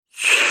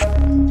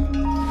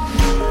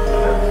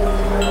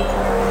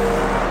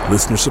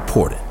Listener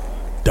supported.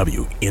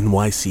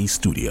 WNYC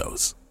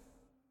Studios.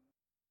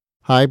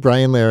 Hi,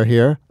 Brian Lehrer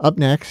here. Up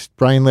next,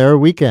 Brian Lehrer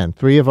Weekend.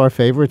 3 of our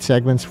favorite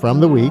segments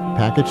from the week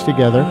packaged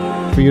together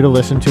for you to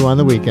listen to on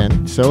the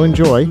weekend. So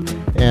enjoy,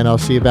 and I'll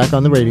see you back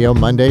on the radio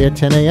Monday at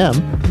 10 a.m.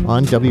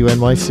 on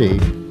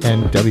WNYC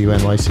and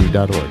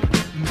WNYC.org.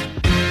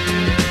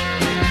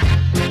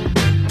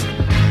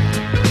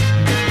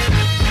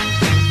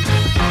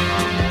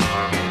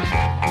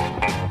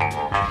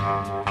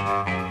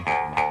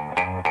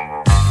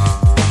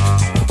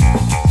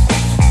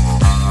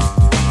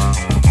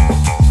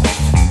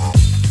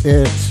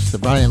 It's the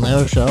Brian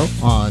Lehrer Show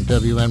on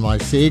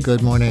WNYC.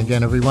 Good morning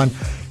again, everyone.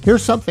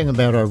 Here's something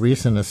about our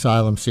recent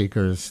asylum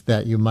seekers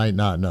that you might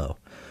not know.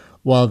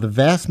 While the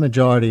vast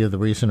majority of the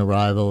recent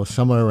arrivals,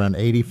 somewhere around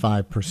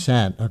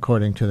 85%,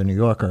 according to the New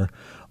Yorker,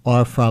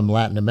 are from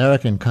Latin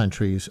American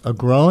countries, a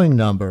growing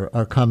number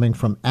are coming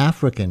from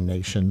African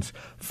nations,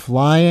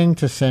 flying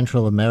to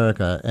Central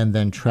America and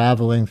then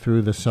traveling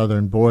through the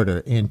southern border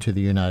into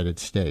the United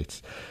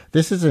States.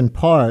 This is in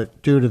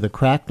part due to the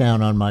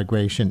crackdown on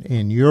migration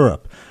in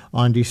Europe.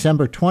 On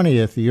December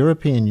 20th, the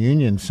European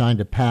Union signed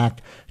a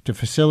pact to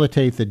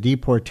facilitate the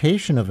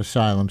deportation of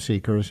asylum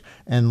seekers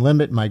and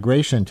limit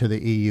migration to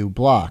the EU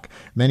bloc.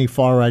 Many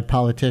far-right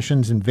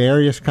politicians in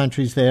various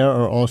countries there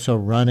are also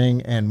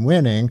running and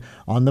winning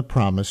on the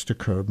promise to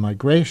curb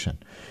migration.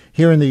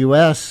 Here in the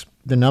U.S.,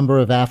 the number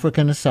of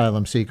African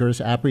asylum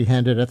seekers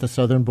apprehended at the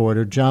southern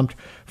border jumped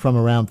from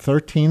around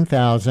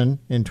 13,000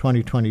 in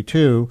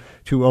 2022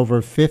 to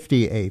over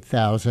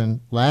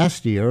 58,000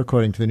 last year,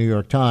 according to the New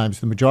York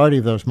Times. The majority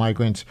of those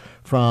migrants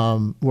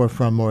were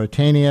from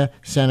Mauritania,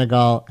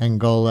 Senegal,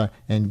 Angola,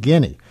 and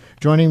Guinea.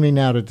 Joining me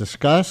now to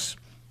discuss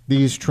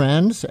these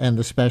trends and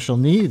the special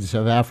needs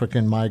of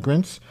African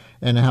migrants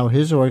and how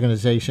his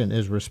organization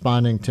is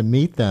responding to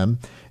meet them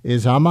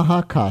is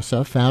Amaha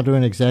Kassa, founder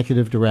and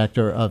executive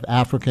director of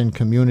African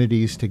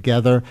Communities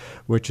Together,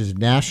 which is a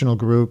national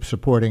group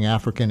supporting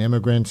African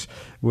immigrants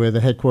with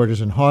the headquarters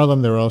in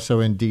Harlem. They're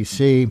also in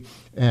D.C.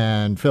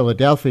 and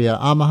Philadelphia.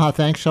 Amaha,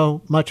 thanks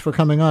so much for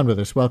coming on with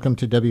us. Welcome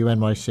to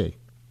WNYC.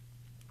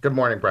 Good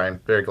morning, Brian.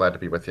 Very glad to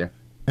be with you.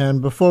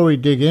 And before we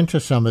dig into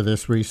some of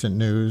this recent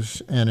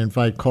news and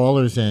invite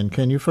callers in,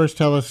 can you first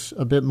tell us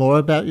a bit more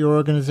about your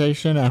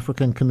organization,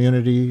 African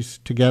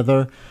Communities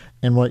Together,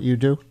 and what you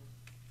do?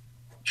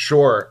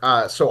 Sure.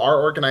 So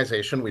our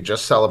organization, we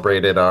just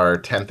celebrated our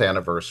 10th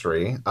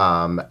anniversary.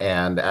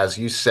 And as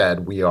you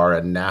said, we are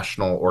a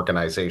national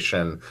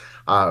organization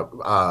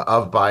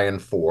of by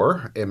and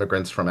for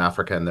immigrants from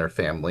Africa and their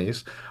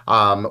families.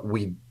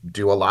 We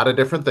do a lot of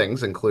different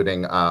things,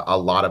 including a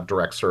lot of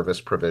direct service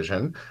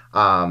provision.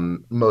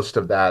 Most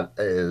of that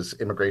is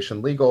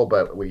immigration legal,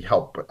 but we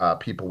help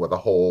people with a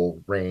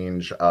whole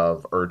range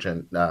of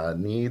urgent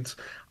needs.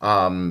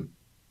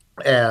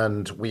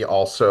 And we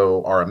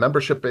also are a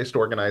membership-based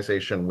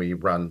organization. We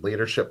run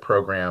leadership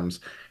programs,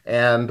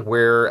 and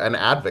we're an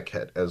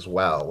advocate as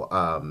well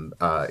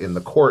in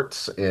the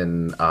courts,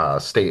 in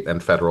state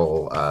and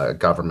federal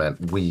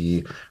government.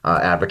 We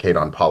advocate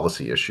on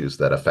policy issues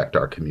that affect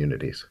our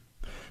communities.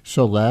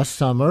 So last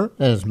summer,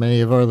 as many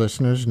of our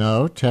listeners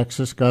know,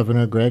 Texas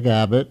Governor Greg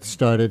Abbott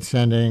started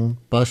sending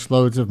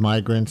busloads of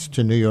migrants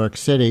to New York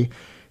City.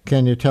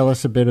 Can you tell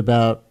us a bit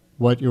about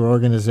what your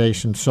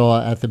organization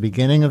saw at the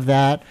beginning of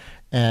that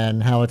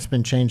and how it's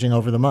been changing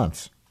over the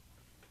months?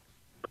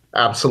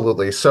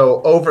 Absolutely.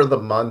 So over the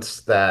months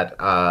that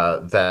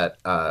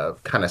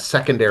kind of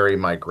secondary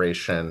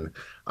migration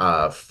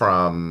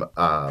from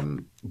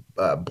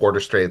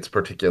border states,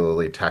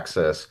 particularly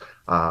Texas,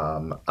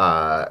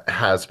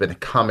 has been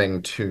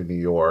coming to New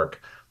York.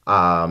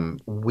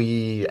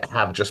 We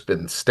have just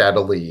been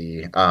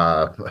steadily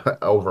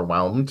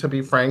overwhelmed, to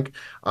be frank,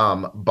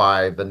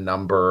 by the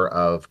number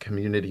of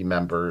community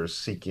members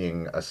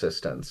seeking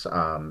assistance. We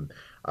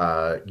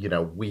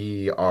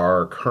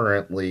are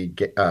currently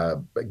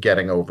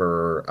getting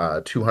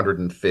over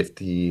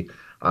 250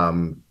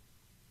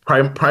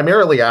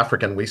 primarily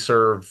African. We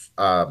serve,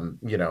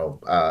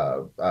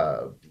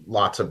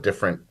 lots of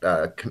different,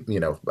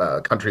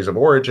 countries of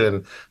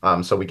origin.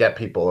 So we get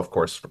people, of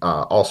course,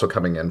 also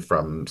coming in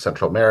from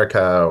Central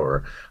America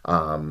or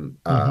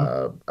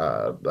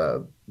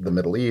the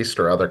Middle East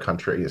or other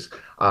countries.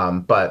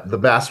 But the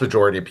vast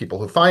majority of people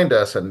who find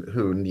us and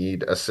who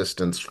need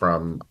assistance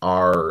from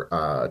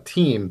our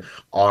team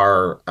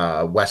are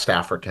West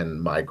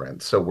African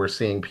migrants. So we're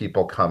seeing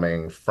people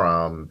coming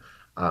from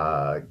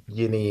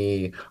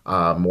Guinea,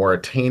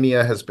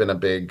 Mauritania has been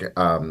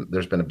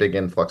there's been a big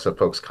influx of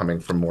folks coming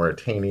from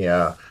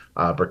Mauritania,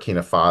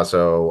 Burkina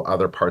Faso,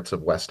 other parts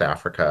of West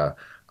Africa.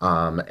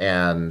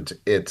 And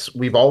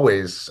we've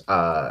always,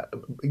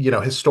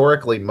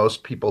 historically,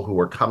 most people who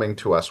were coming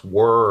to us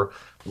were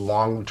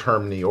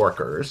long-term New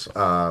Yorkers,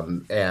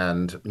 and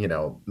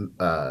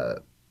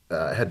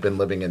had been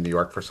living in New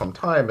York for some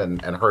time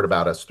and heard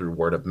about us through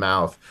word of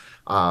mouth.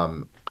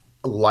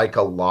 like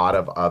a lot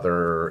of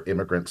other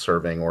immigrant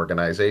serving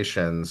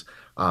organizations,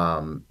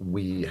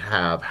 we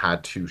have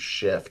had to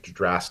shift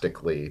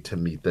drastically to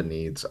meet the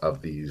needs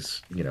of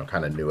these,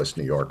 kind of newest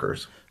New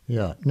Yorkers.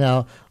 Yeah.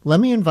 Now, let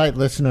me invite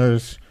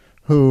listeners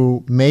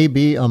who may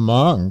be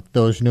among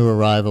those new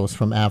arrivals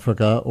from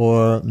Africa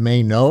or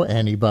may know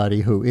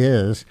anybody who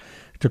is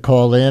to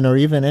call in, or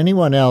even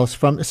anyone else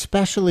from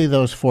especially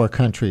those four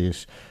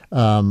countries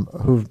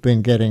who've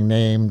been getting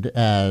named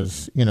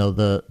as,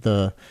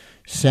 the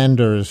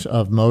senders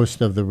of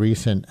most of the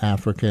recent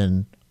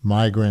African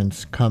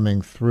migrants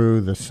coming through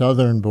the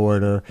southern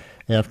border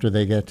after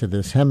they get to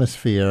this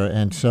hemisphere.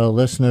 And so,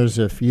 listeners,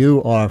 if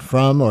you are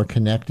from or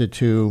connected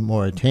to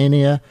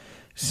Mauritania,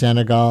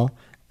 Senegal,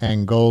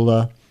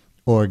 Angola,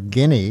 or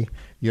Guinea,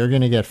 you're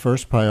going to get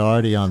first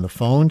priority on the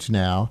phones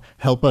now.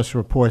 Help us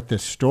report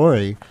this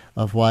story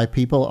of why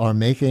people are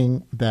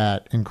making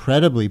that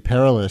incredibly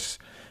perilous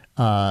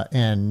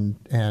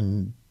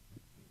and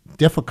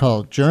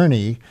difficult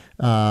journey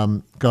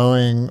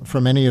going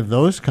from any of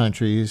those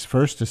countries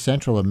first to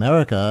Central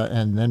America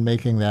and then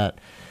making that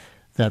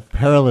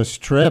perilous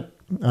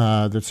trip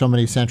that so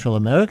many Central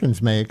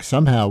Americans make,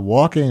 somehow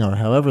walking or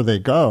however they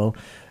go,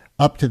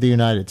 up to the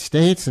United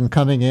States and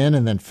coming in,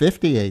 and then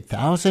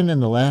 58,000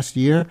 in the last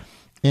year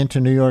into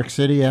New York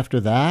City after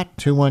that.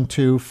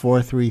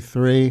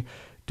 212-433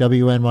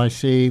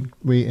 WNYC.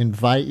 We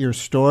invite your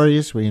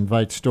stories. We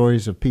invite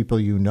stories of people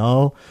you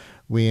know.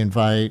 We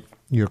invite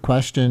your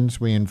questions.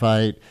 We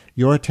invite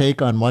your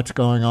take on what's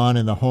going on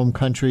in the home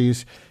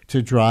countries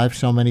to drive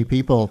so many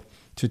people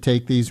to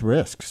take these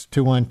risks.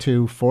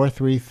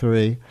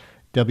 212-433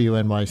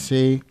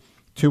 WNYC,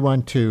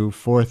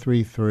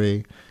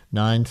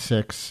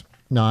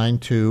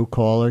 212-433-9692.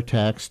 Call or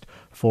text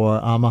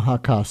for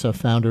Amaha Casa,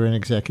 founder and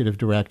executive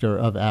director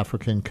of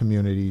African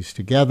Communities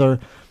Together.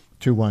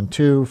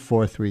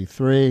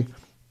 212-433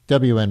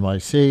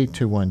 WNYC,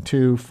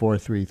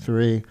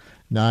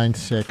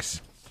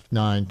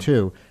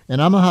 212-433-9692.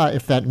 And Amaha,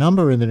 if that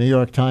number in the New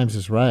York Times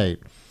is right,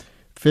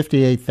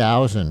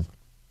 58,000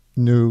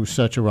 new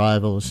such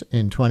arrivals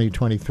in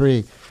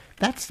 2023.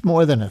 That's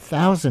more than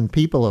 1,000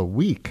 people a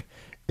week.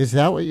 Is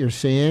that what you're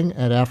seeing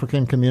at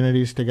African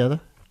Communities Together?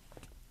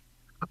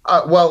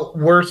 Well,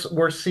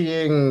 we're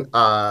seeing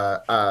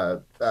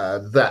that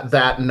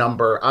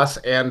number, us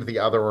and the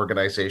other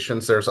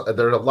organizations. There's a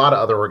lot of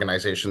other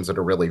organizations that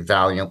are really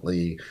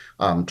valiantly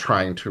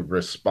trying to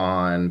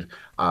respond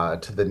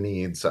to the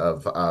needs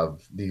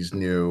of these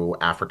new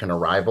African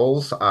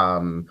arrivals.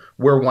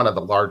 We're one of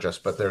the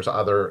largest, but there's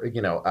other,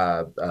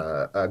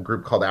 a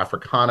group called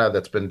Africana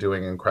that's been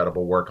doing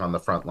incredible work on the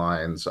front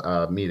lines,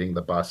 meeting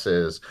the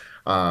buses.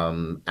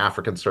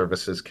 African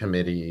Services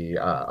Committee,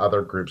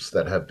 other groups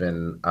that have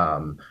been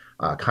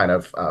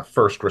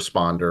first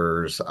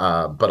responders.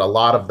 But a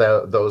lot of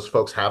those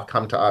folks have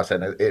come to us,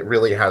 and it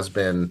really has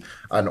been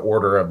an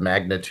order of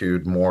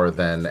magnitude more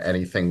than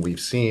anything we've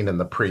seen in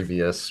the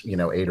previous,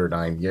 8 or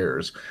 9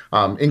 years,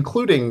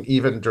 including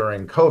even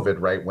during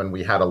COVID, right, when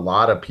we had a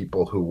lot of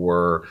people who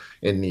were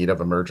in need of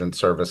emergent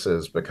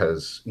services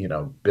because,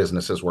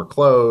 businesses were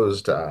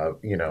closed,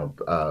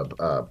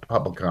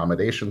 public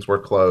accommodations were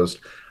closed.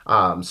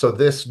 So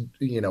this,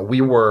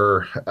 we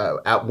were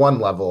at one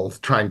level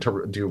trying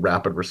to do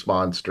rapid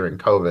response during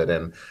COVID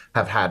and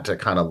have had to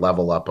kind of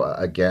level up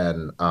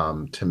again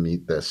to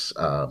meet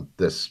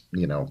the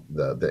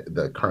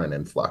current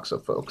influx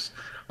of folks.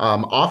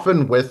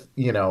 Often with,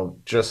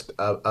 just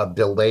a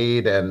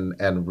delayed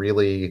and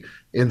really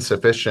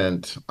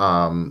insufficient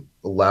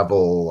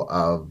level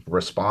of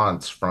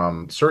response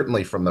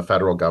certainly from the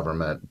federal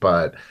government,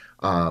 but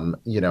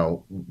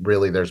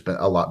really there's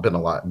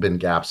been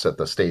gaps at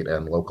the state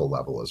and local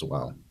level as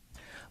well.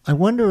 I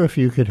wonder if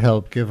you could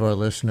help give our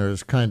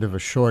listeners kind of a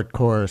short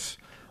course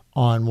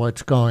on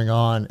what's going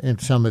on in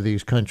some of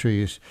these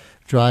countries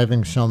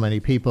driving so many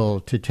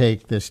people to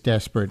take this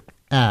desperate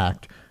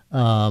act.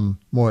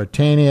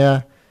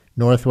 Mauritania,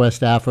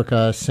 Northwest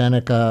Africa,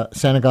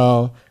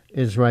 Senegal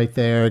is right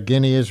there.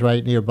 Guinea is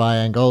right nearby.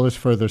 Angola is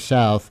further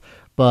south.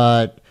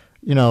 But,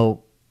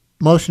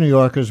 most New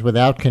Yorkers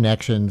without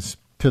connections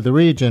to the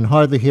region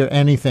hardly hear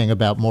anything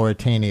about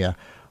Mauritania.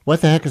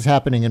 What the heck is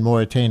happening in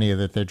Mauritania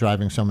that they're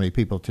driving so many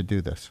people to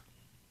do this?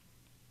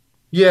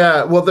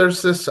 Yeah, well,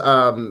 there's this,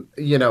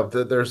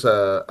 there's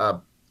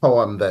a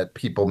poem that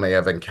people may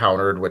have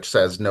encountered, which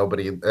says by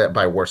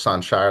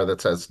Warsan Shire,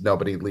 that says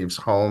nobody leaves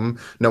home.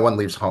 No one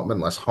leaves home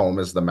unless home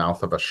is the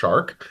mouth of a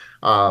shark.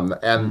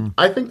 And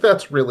I think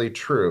that's really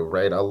true,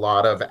 right? A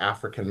lot of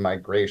African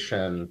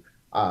migration,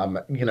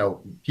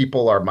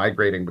 people are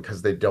migrating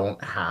because they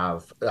don't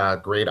have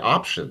great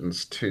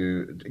options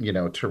to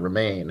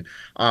remain.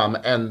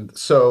 And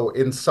so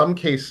in some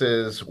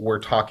cases, we're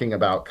talking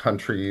about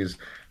countries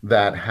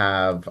that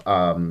have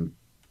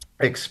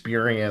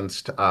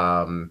experienced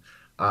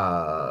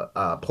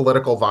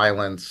political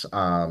violence,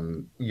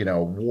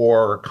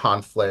 war,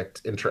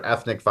 conflict,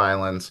 interethnic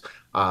violence,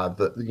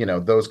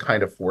 those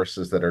kind of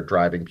forces that are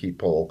driving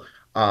people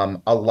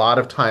A lot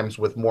of times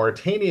with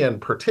Mauritania in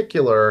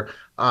particular,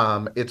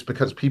 it's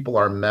because people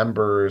are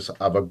members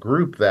of a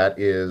group that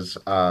is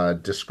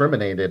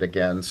discriminated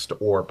against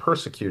or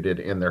persecuted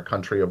in their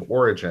country of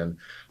origin.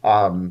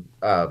 Um,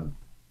 um,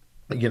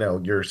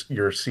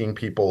 you're seeing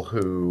people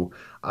who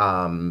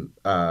are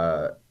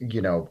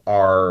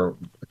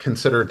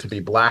considered to be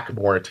Black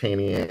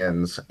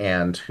Mauritanians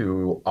and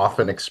who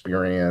often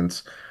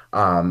experience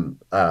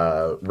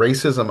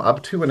racism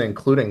up to and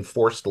including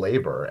forced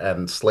labor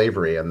and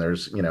slavery. And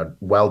there's,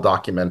 well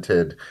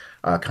documented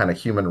kind of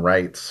human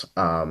rights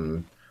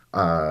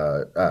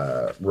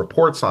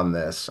reports on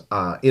this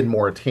in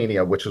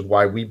Mauritania, which is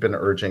why we've been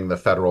urging the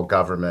federal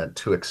government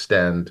to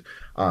extend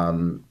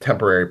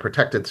temporary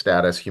protected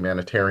status,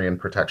 humanitarian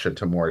protection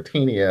to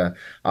Mauritania.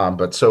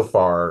 But so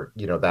far,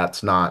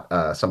 that's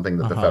not something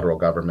that the federal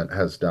government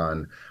has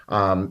done.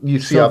 You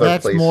see So other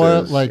that's more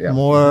places. like Yeah.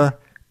 more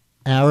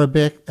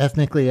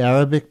ethnically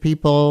Arabic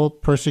people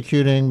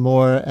persecuting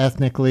more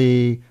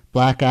ethnically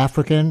Black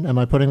African. Am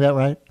I putting that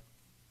right?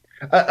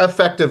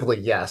 Effectively,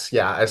 yes.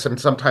 Yeah.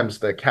 Sometimes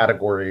the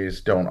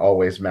categories don't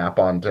always map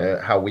onto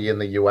how we in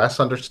the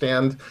US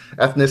understand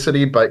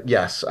ethnicity, but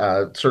yes,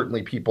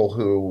 certainly people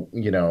who,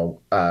 we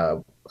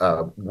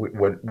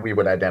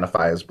would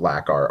identify as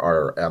Black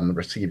are on the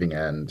receiving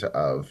end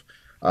of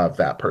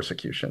that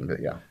persecution. But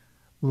yeah.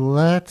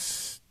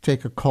 Let's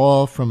take a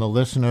call from a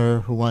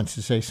listener who wants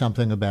to say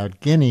something about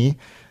Guinea.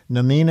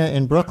 Namina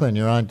in Brooklyn,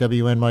 you're on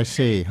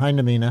WNYC. Hi,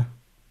 Namina.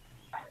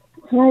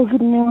 Hi,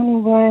 good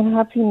morning, Brian.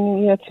 Happy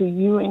New Year to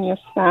you and your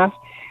staff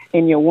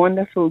and your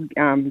wonderful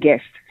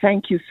guest.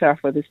 Thank you, sir,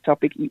 for this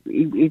topic.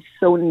 It's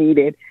so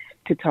needed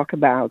to talk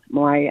about.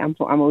 I'm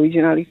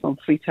originally from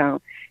Freetown,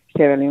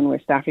 Sierra Leone,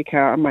 West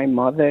Africa. My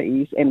mother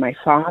is, and my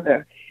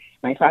father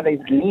is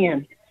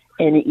Guinean.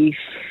 And if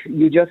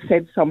you just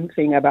said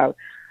something about,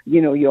 they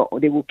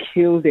will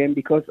kill them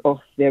because of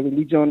their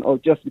religion or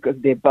just because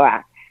they're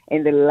Black.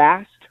 And the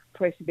last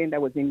president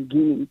that was in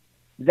Guinea,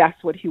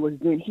 that's what he was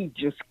doing. He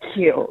just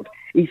killed.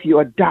 If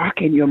you're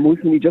dark and you're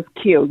Muslim, you just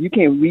killed. You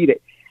can't read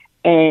it.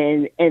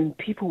 And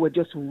people were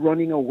just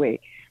running away.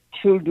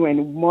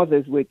 Children,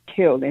 mothers were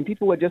killed, and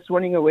people were just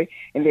running away,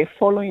 and they're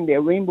following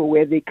their rainbow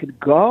where they could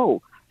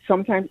go.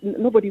 Sometimes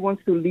nobody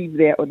wants to leave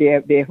their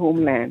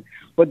homeland.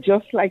 But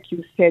just like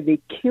you said, they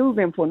kill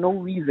them for no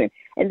reason.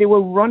 And they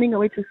were running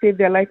away to save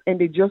their life, and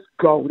they just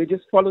go. They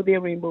just follow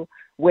their rainbow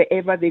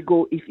wherever they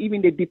go. If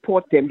even they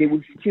deport them, they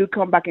will still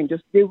come back and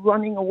they're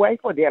running away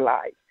for their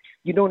lives.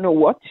 You don't know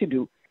what to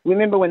do.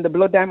 Remember when the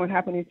Blood Diamond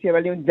happened in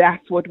Sierra Leone?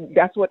 That's what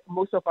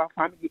most of our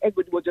family,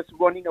 everybody was just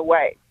running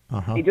away.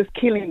 They're just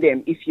killing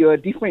them. If you're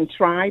a different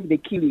tribe, they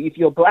kill you. If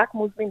you're Black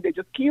Muslim, they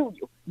just kill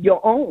you,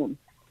 your own.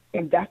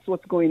 And that's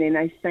what's going on.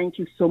 I thank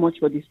you so much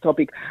for this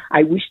topic.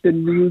 I wish the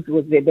news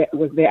was there.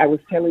 I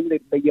was telling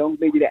the young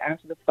lady that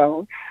answered the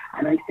phone,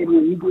 and I said,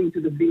 when you go into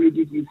the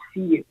villages, you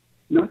see it.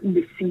 Not in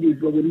the cities,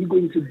 but when you go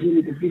into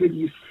Guinea, the village,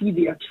 you see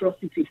the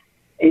atrocities.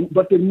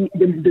 But the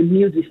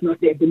news is not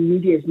there. The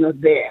media is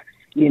not there.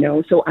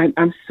 So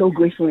I'm so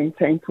grateful and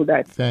thankful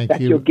that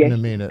your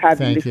guest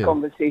having this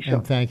conversation.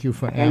 And thank you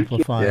for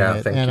amplifying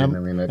it. Thank you,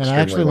 Namina. And I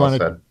actually want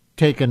to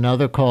take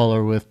another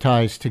caller with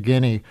ties to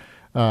Guinea,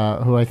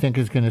 who I think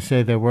is going to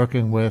say they're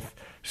working with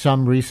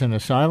some recent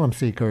asylum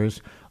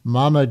seekers.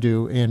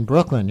 Mamadou in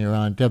Brooklyn, you're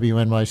on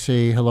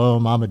WNYC. Hello,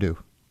 Mamadou.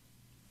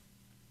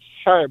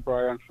 Hi,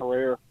 Brian. How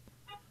are you?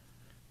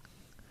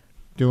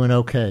 Doing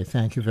okay.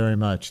 Thank you very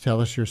much.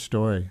 Tell us your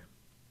story.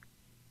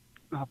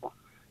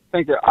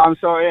 Thank you. I'm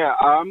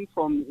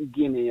from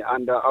Guinea,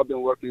 and I've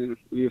been working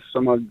with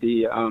some of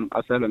the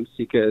asylum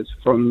seekers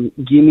from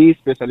Guinea,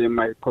 especially in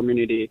my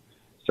community.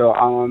 So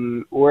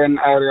when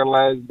I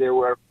realized they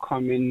were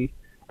coming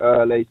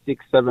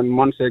 6-7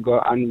 months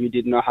ago, and we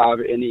did not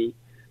have any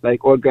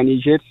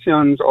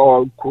organizations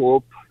or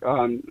group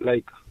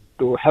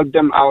to help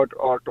them out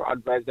or to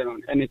advise them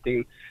on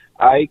anything,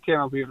 I came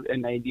up with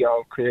an idea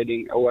of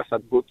creating a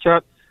WhatsApp group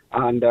chat.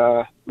 And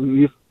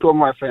with two of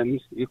my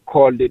friends, we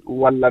called it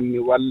Walla Mi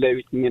Walle,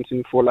 which means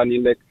in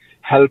Fulani,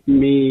 help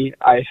me,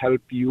 I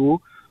help you.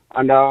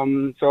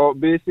 And so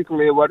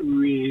basically what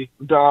we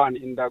done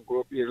in that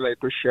group is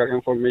to share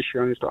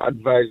information, to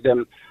advise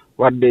them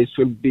what they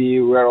should be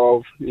aware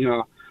of,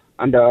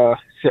 and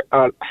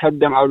help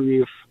them out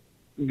with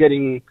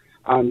getting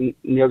New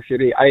York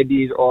City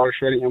IDs or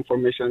sharing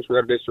information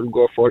where they should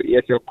go for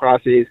ESL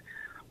classes.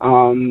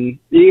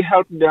 We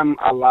helped them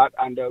a lot,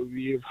 and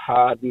we've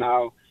had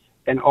now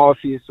an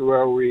office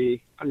where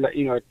we,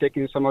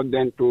 taking some of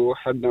them to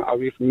help them out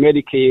with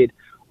Medicaid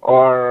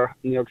or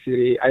New York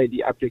City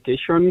ID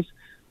applications.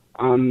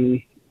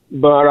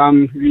 But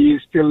we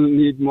still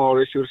need more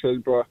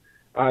resources, but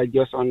I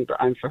just want to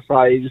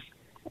emphasize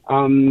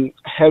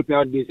helping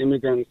out these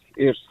immigrants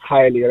is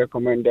highly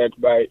recommended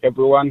by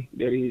everyone.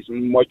 There is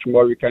much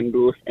more we can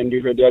do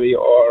individually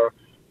or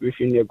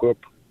within your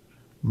group.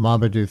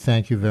 Mamadou,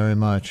 thank you very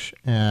much.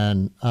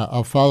 And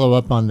I'll follow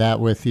up on that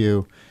with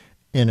you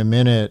in a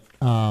minute,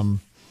 Amaha,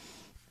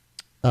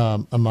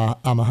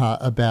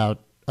 about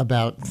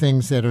about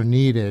things that are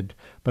needed.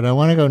 But I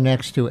want to go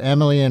next to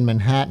Emily in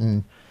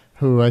Manhattan,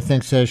 who I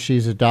think says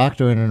she's a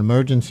doctor in an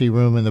emergency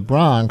room in the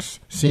Bronx,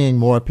 seeing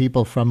more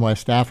people from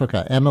West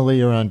Africa. Emily,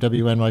 you're on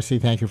WNYC.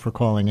 Thank you for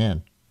calling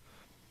in.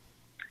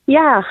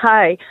 Yeah,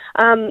 hi.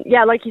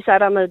 Like you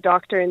said, I'm a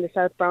doctor in the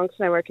South Bronx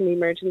and I work in the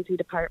emergency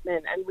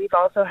department. And we've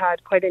also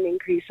had quite an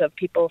increase of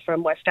people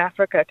from West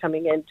Africa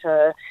coming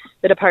into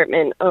the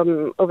department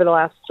over the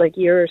last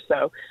year or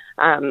so,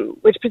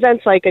 which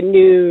presents a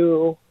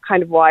new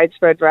kind of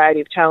widespread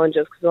variety of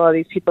challenges because a lot of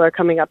these people are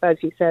coming up, as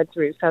you said,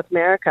 through South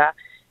America.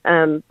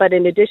 But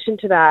in addition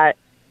to that,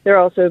 they're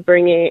also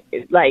bringing,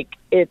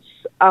 it's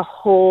a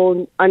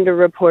whole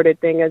underreported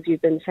thing, as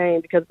you've been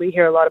saying, because we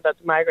hear a lot about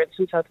the migrants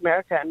from South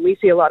America, and we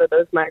see a lot of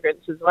those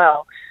migrants as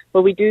well.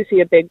 But we do see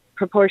a big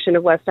proportion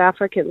of West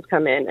Africans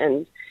come in,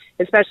 and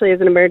especially as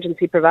an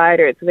emergency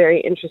provider, it's a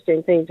very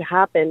interesting thing to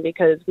happen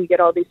because we get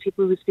all these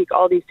people who speak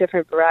all these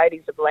different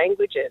varieties of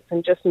languages,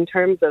 and just in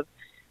terms of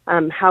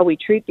how we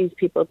treat these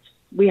people,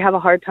 we have a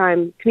hard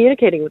time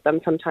communicating with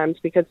them sometimes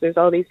because there's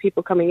all these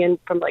people coming in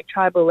from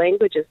tribal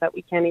languages that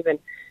we can't even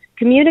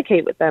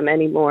communicate with them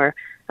anymore.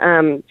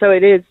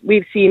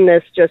 We've seen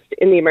this just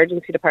in the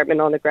emergency department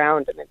on the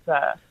ground, and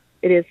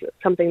it is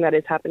something that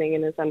is happening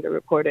and is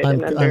underreported.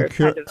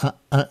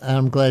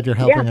 I'm glad you're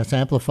helping us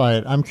amplify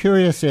it. I'm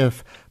curious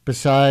if,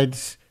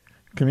 besides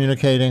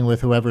communicating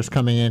with whoever's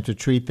coming in to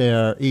treat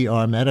their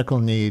ER medical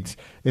needs,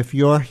 if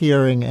you're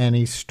hearing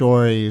any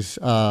stories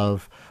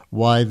of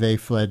why they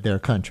fled their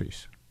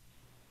countries.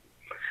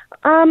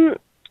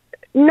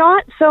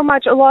 Not so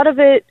much. A lot of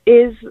it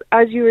is,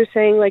 as you were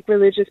saying,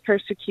 religious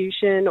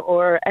persecution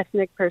or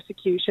ethnic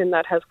persecution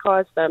that has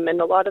caused them. And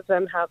a lot of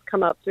them have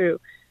come up through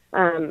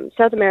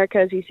South America,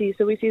 as you see.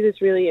 So we see this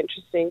really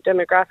interesting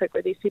demographic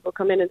where these people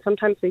come in and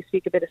sometimes they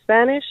speak a bit of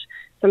Spanish,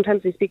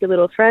 sometimes they speak a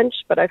little French,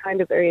 but I find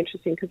it very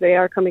interesting because they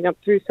are coming up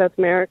through South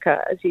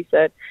America, as you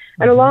said.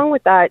 And along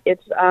with that,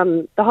 it's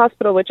the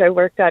hospital which I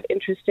worked at,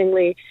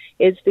 interestingly,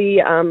 is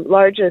the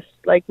largest,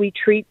 we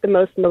treat the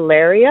most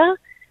malaria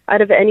out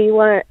of any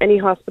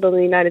hospital in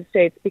the United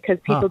States because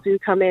people do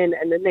come in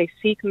and then they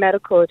seek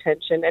medical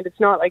attention. And it's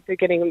not like they're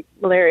getting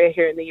malaria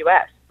here in the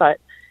U.S., but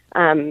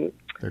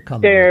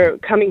they're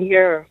coming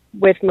here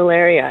with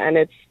malaria. And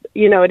it's,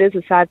 it is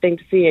a sad thing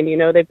to see.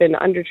 And, they've been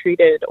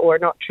undertreated or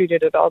not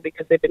treated at all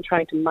because they've been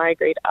trying to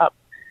migrate up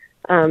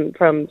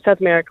from South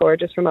America or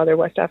just from other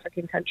West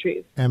African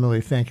countries. Emily,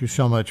 thank you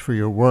so much for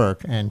your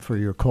work and for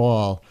your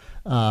call.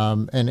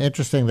 And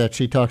interesting that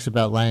she talks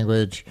about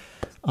language.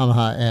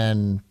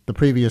 And the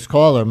previous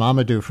caller,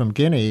 Mamadou from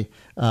Guinea,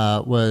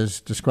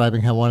 was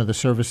describing how one of the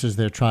services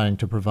they're trying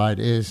to provide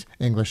is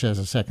English as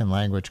a second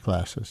language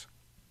classes.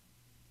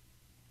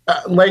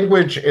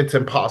 Language, it's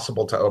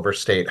impossible to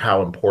overstate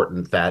how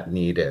important that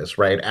need is,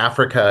 right?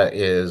 Africa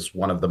is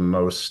the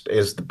most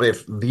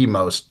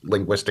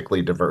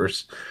linguistically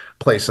diverse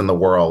place in the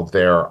world.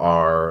 There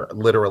are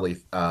literally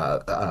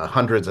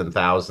hundreds and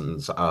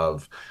thousands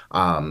of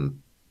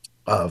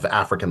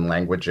African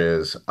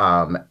languages.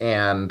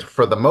 And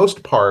for the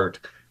most part,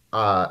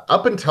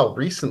 up until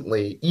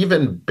recently,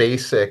 even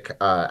basic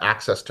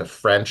access to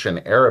French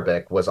and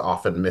Arabic was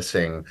often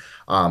missing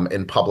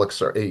in public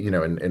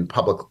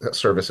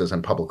services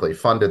and publicly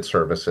funded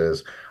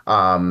services.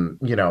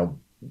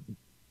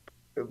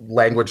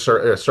 Language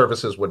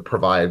services would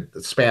provide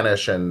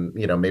Spanish and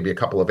maybe a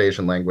couple of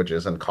Asian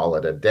languages and call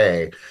it a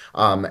day.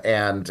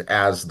 And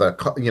as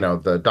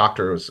the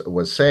doctor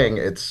was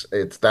saying,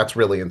 that's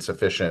really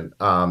insufficient.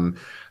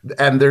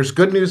 And there's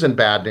good news and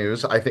bad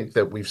news. I think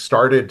that we've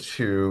started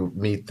to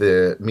meet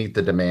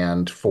the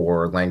demand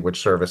for language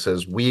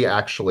services. We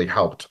actually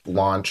helped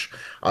launch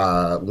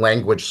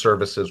language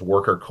services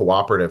worker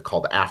cooperative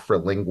called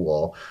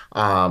Afrolingual,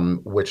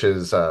 which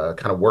is a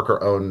kind of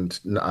worker-owned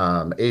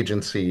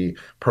agency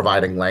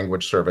providing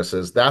language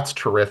services. That's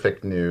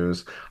terrific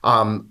news.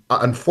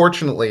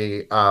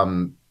 Unfortunately,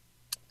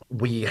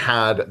 we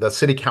had the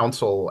city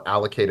council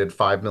allocated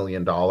 $5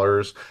 million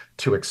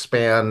to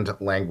expand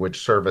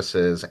language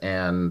services,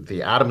 and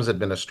the Adams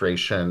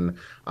administration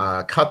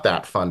cut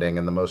that funding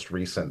in the most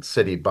recent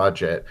city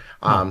budget.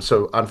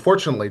 So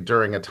unfortunately,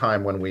 during a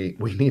time when we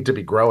need to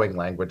be growing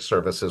language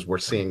services, we're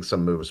seeing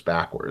some moves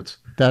backwards.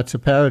 That's a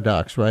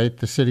paradox, right?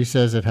 The city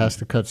says it has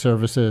to cut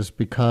services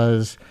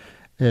because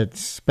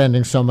it's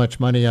spending so much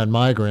money on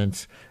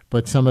migrants,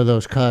 but some of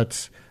those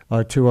cuts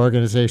are to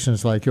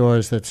organizations like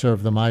yours that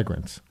serve the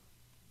migrants.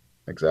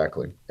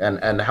 Exactly.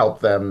 And help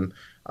them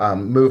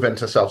move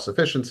into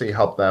self-sufficiency,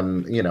 help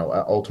them,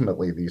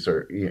 ultimately these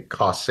are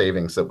cost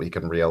savings that we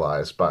can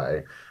realize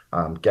by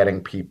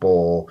getting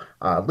people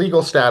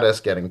legal status,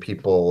 getting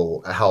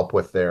people help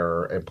with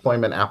their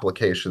employment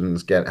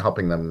applications,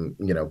 helping them,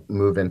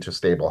 move into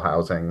stable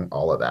housing,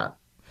 all of that.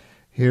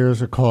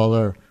 Here's a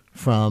caller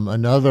from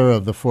another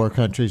of the 4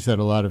 countries that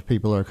a lot of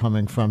people are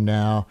coming from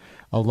now,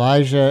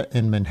 Elijah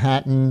in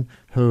Manhattan,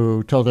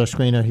 who told our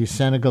screener he's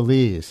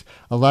Senegalese.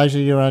 Elijah,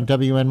 you're on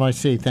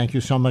WNYC. Thank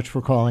you so much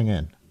for calling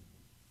in.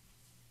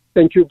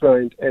 Thank you,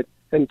 Brian,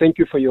 and thank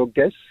you for your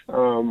guests.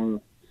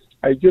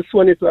 I just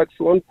wanted to ask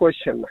one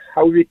question: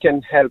 how we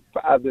can help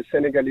other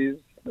Senegalese?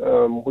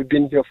 We've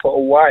been here for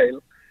a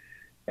while,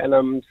 and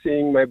I'm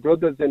seeing my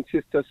brothers and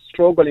sisters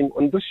struggling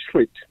on the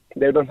street.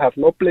 They don't have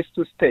no place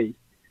to stay.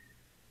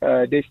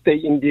 They stay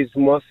in these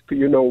mosques,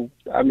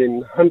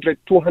 100,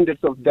 200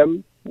 of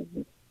them.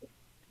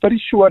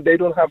 Pretty sure they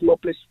don't have no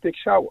place to take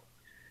shower.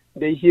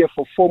 They here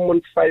for 4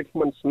 months, 5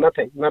 months,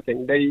 nothing.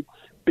 They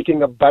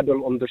picking a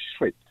battle on the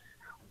street.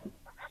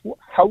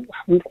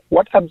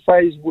 What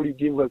advice would you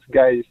give us,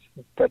 guys,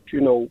 that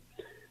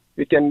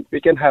we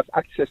can have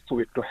access to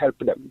it to help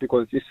them,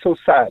 because it's so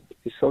sad.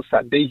 It's so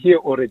sad. They here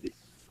already.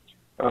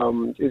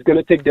 It's going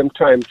to take them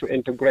time to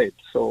integrate.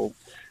 So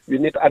we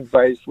need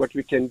advice what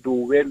we can do,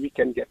 where we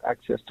can get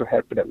access to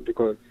help them,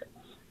 because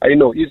I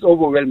know it's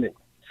overwhelming.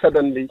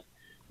 Suddenly,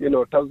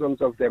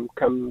 thousands of them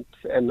come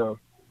and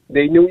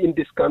they new in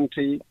this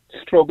country,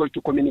 struggle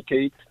to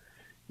communicate,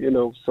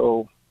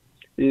 so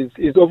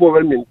it's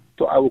overwhelming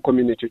to our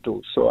community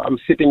too. So I'm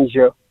sitting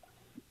here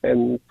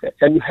and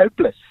you're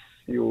helpless.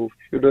 You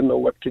don't know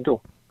what to do.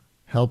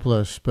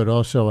 Helpless, but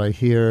also I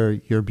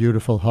hear your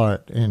beautiful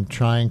heart in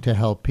trying to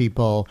help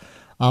people.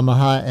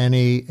 Amaha,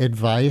 any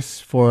advice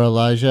for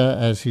Elijah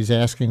as he's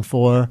asking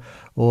for,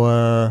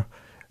 or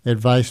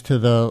advice to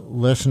the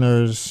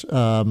listeners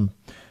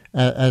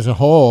as a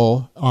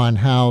whole on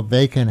how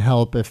they can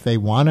help if they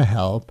want to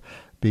help?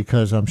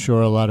 Because I'm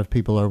sure a lot of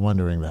people are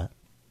wondering that.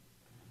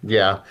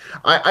 Yeah,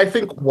 I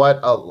think what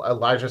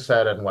Elijah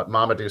said and what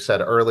Mamadou said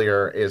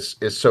earlier is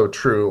so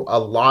true. A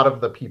lot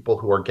of the people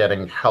who are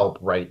getting help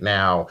right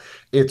now,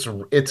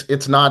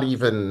 it's not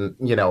even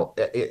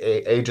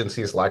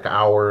agencies like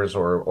ours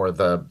or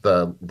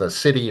the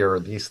city or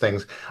these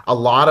things. A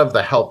lot of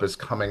the help is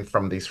coming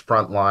from these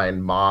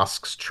frontline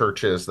mosques,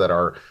 churches that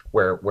are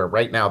where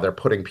right now they're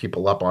putting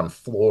people up on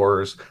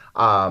floors.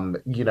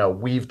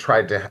 We've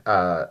tried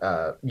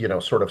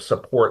to sort of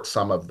support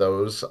some of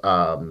those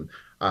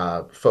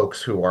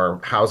folks who are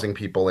housing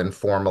people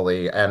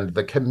informally, and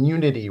the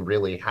community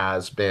really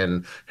has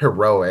been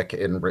heroic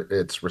in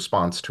its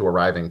response to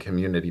arriving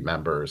community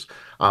members,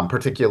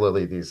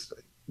 particularly these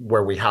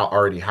where we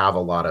already have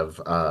a lot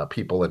of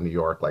people in New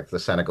York, like the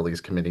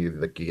Senegalese community,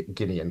 the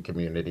Guinean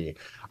community.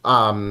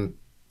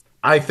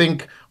 I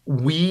think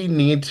we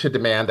need to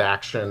demand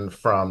action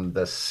from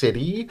the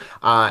city,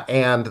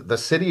 and the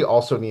city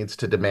also needs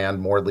to demand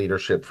more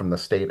leadership from the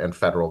state and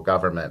federal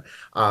government.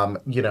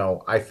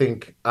 I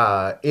think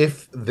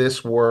if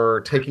this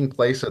were taking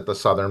place at the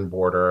southern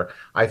border,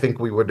 I think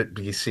we would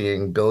be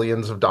seeing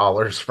billions of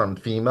dollars from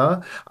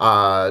FEMA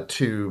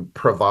to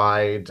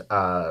provide,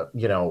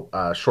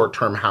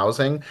 short-term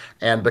housing.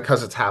 And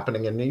because it's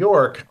happening in New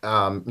York,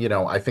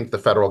 I think the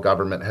federal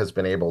government has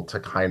been able to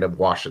kind of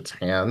wash its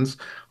hands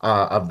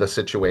of the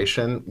situation.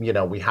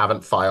 We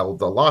haven't filed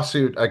the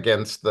lawsuit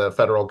against the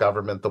federal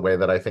government the way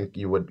that I think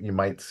you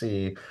might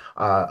see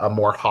a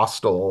more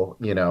hostile,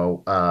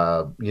 mayor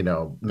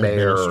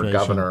or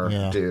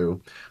governor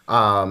do.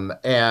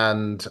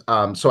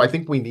 So I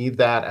think we need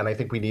that, and I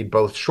think we need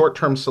both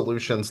short-term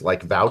solutions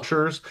like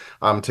vouchers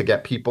to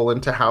get people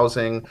into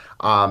housing,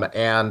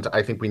 and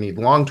I think we need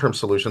long-term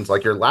solutions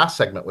like your last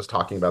segment was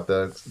talking about,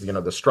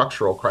 the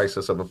structural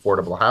crisis of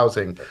affordable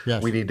housing.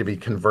 Yes. We need to be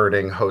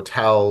converting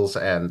hotels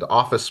and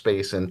office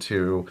space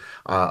into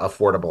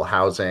affordable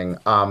housing.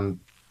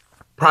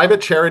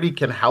 Private charity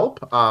can help.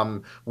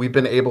 We've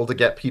been able to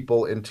get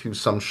people into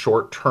some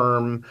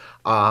short-term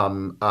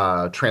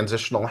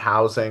transitional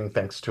housing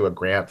thanks to a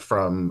grant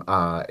from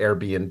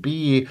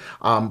Airbnb.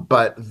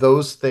 But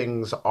those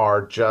things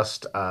are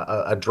just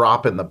a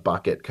drop in the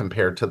bucket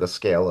compared to the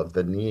scale of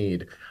the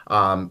need.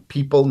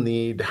 People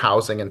need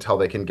housing until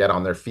they can get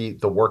on their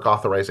feet. The work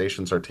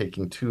authorizations are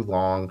taking too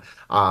long.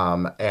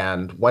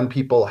 And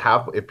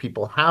if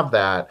people have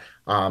that,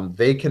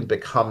 they can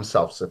become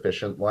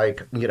self-sufficient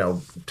like,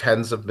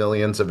 tens of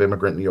millions of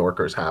immigrant New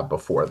Yorkers have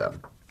before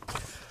them.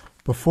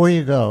 Before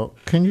you go,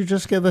 can you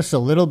just give us a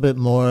little bit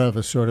more of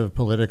a sort of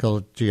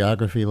political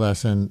geography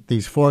lesson?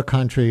 These four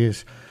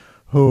countries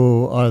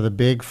who are the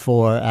big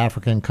four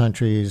African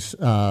countries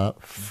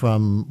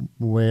from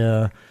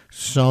where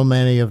so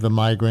many of the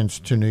migrants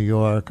to New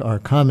York are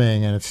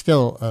coming, and it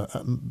still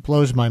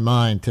blows my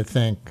mind to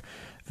think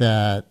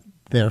that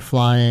they're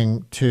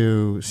flying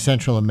to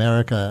Central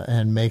America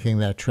and making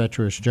that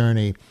treacherous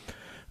journey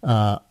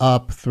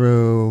up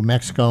through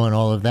Mexico and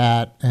all of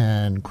that,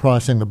 and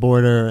crossing the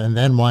border and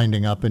then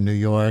winding up in New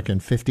York.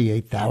 And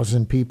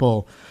 58,000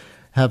 people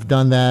have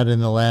done that in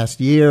the last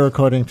year,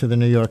 according to the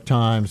New York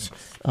Times,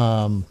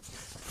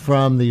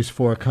 from these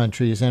four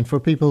countries. And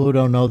for people who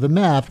don't know the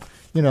map,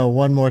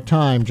 one more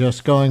time,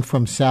 just going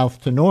from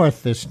south to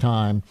north this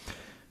time,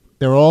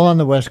 they're all on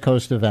the west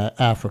coast of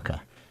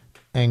Africa.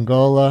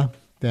 Angola,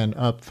 then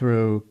up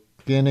through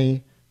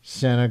Guinea,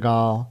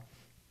 Senegal,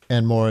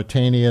 and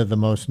Mauritania, the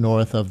most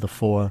north of the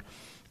four.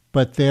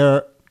 But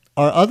there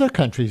are other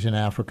countries in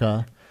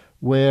Africa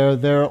where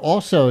there are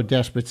also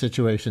desperate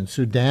situations.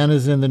 Sudan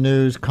is in the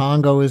news.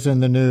 Congo is in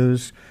the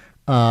news.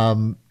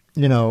 Others.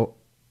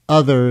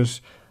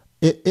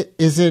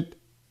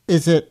 Is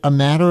is it a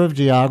matter of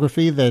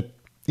geography that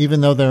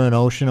even though they're an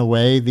ocean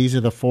away, these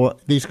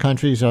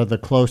countries are the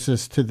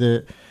closest to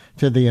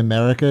the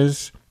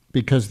Americas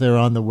because they're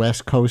on the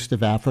west coast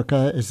of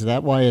Africa? Is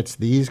that why it's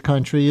these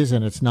countries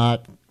and it's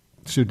not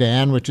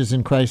Sudan, which is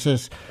in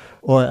crisis,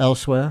 or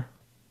elsewhere?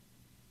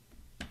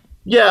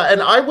 Yeah,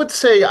 and I would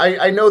say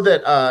I know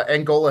that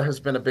Angola has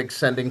been a big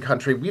sending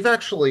country. We've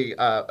actually,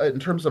 in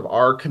terms of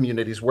our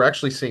communities, we're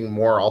actually seeing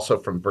more also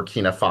from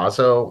Burkina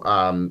Faso.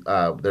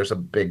 There's a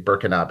big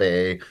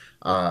Burkinabe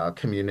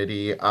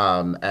community,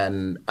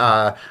 and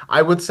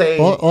I would say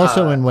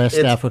Also in West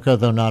Africa,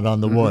 though not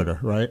on the water,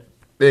 right?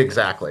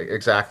 Exactly.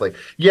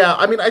 Yeah,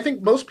 I mean, I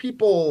think most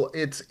people,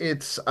 I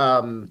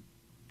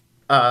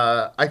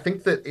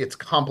think that it's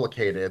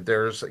complicated.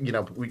 There's,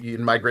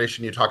 in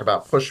migration, you talk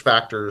about push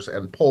factors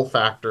and pull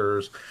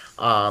factors.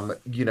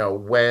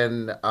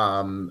 When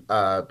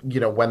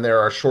there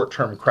are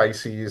short-term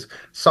crises,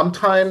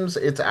 sometimes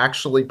it's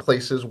actually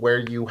places where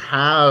you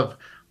have,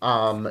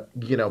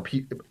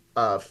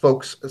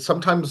 folks.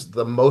 Sometimes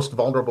the most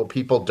vulnerable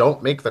people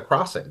don't make the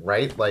crossing,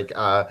 right? Like,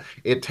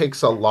 it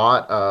takes a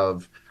lot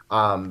of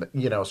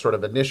sort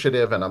of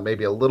initiative and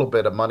maybe a little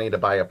bit of money to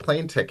buy a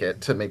plane ticket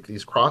to make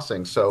these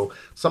crossings. So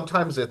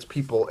sometimes it's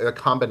people, a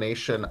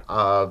combination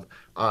of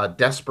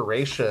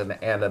desperation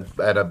and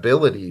an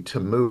ability to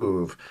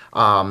move.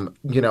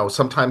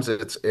 Sometimes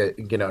it's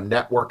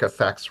network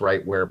effects,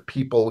 right, where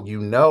people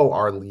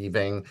are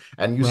leaving,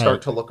 and you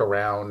start to look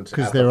around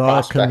because at there the are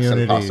prospects and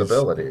communities,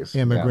 possibilities.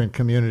 immigrant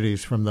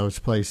communities from those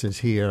places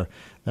here.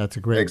 That's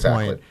a great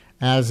Exactly. point.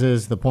 As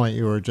is the point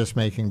you were just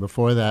making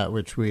before that,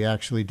 which we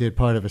actually did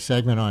part of a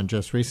segment on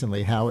just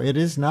recently, how it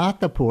is not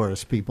the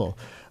poorest people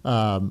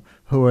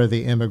who are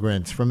the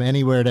immigrants from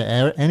anywhere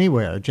to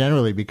anywhere,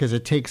 generally, because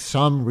it takes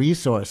some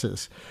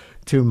resources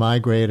to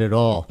migrate at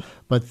all.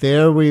 But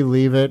there we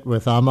leave it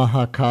with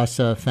Amaha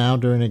Casa,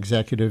 founder and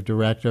executive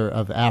director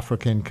of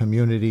African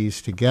Communities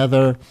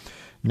Together.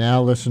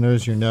 Now,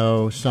 listeners, you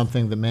know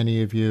something that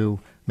many of you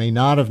may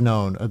not have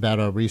known about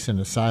our recent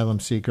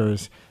asylum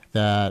seekers,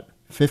 that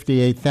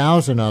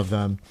 58,000 of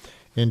them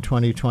in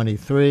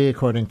 2023,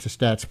 according to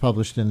stats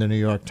published in the New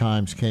York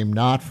Times, came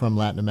not from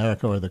Latin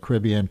America or the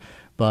Caribbean,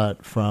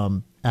 but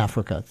from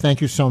Africa.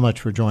 Thank you so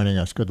much for joining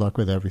us. Good luck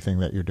with everything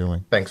that you're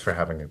doing. Thanks for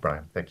having me,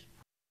 Brian. Thank you.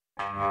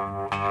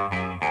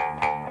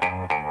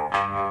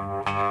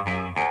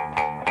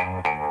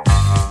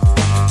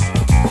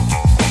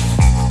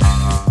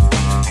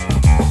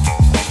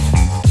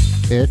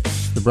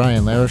 It's the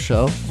Brian Lehrer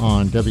Show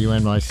on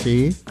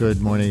WNYC.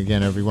 Good morning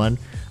again, everyone.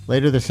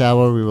 Later this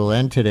hour, we will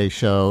end today's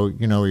show.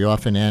 We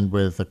often end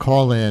with a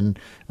call-in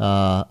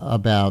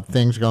about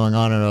things going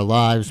on in our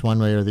lives one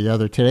way or the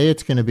other. Today,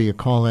 it's going to be a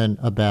call-in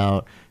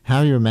about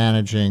how you're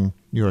managing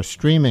your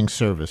streaming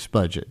service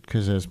budget,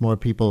 because as more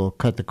people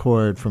cut the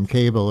cord from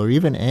cable or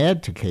even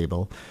add to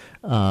cable,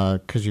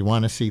 because you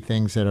want to see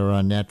things that are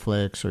on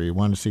Netflix or you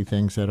want to see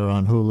things that are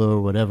on Hulu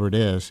or whatever it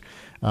is,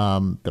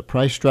 the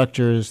price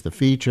structures, the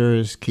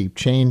features keep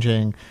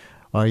changing.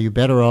 Are you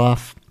better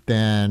off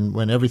than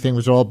when everything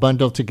was all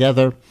bundled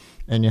together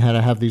and you had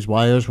to have these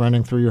wires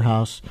running through your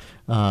house?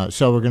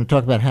 So we're going to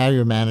talk about how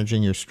you're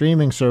managing your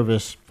streaming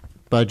service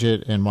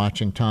budget and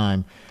watching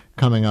time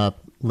coming up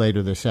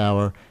later this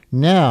hour.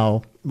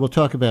 Now we'll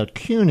talk about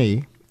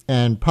CUNY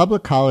and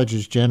public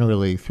colleges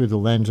generally through the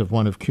lens of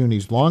one of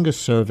CUNY's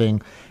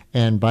longest-serving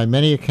and, by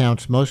many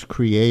accounts, most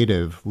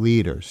creative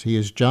leaders. He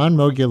is John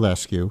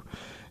Mogilescu,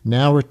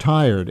 now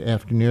retired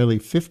after nearly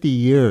 50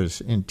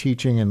 years in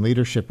teaching and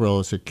leadership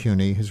roles at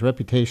CUNY. His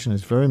reputation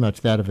is very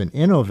much that of an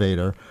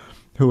innovator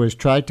who has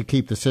tried to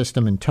keep the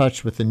system in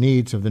touch with the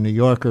needs of the New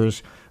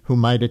Yorkers who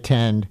might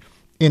attend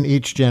in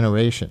each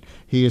generation.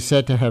 He is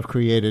said to have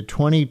created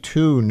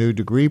 22 new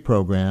degree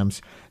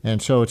programs,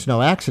 and so it's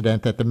no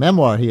accident that the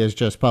memoir he has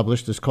just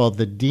published is called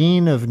The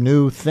Dean of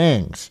New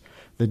Things.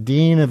 The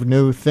Dean of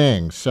New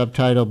Things,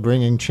 subtitled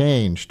Bringing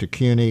Change to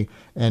CUNY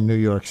and New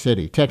York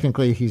City.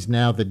 Technically, he's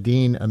now the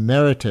Dean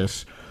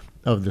Emeritus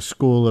of the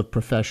School of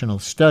Professional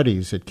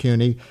Studies at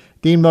CUNY.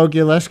 Dean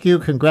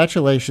Mogilescu,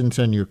 congratulations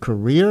on your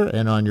career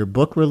and on your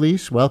book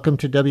release. Welcome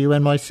to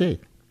WNYC.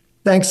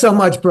 Thanks so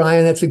much,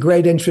 Brian. That's a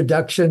great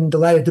introduction.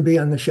 Delighted to be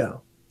on the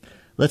show.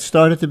 Let's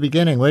start at the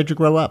beginning. Where'd you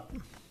grow up?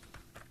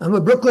 I'm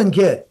a Brooklyn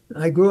kid.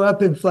 I grew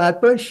up in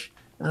Flatbush.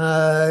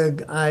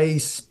 I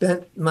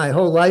spent my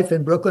whole life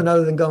in Brooklyn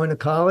other than going to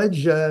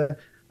college.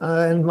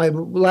 And my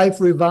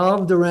life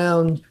revolved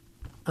around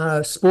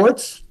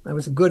sports. I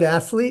was a good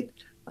athlete.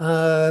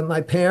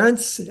 My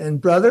parents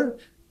and brother,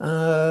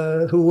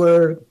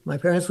 my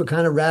parents were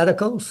kind of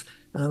radicals.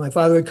 My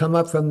father had come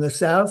up from the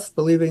South,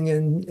 believing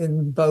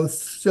in both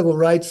civil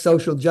rights,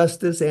 social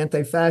justice,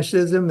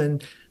 anti-fascism,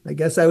 and I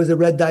guess I was a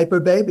red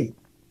diaper baby.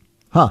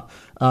 Talk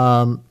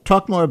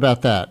more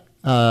about that.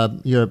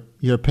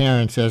 Your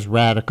parents as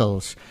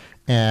radicals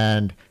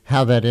and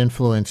how that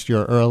influenced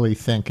your early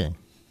thinking.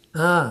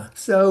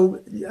 So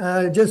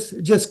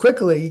just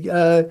quickly,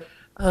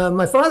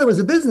 My father was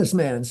a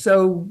businessman,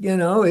 so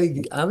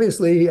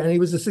obviously, and he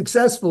was a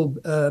successful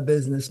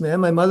businessman.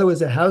 My mother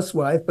was a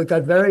housewife, but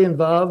got very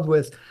involved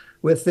with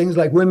things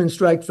like Women's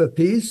Strike for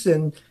Peace,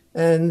 and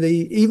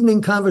the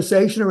evening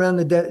conversation around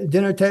the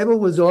dinner table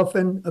was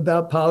often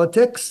about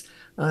politics.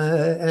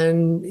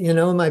 And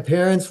my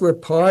parents were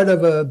part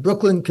of a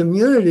Brooklyn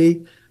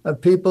community of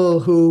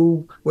people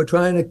who were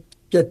trying to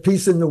get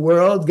peace in the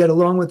world, get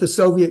along with the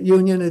Soviet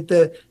Union at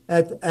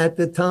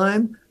the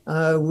time.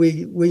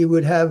 We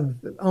would have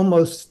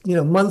almost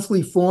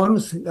monthly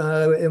forums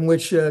in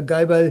which a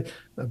guy by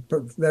a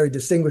very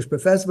distinguished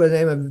professor by the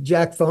name of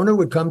Jack Foner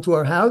would come to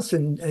our house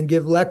and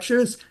give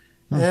lectures,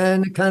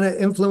 and it kind of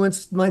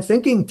influenced my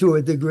thinking to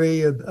a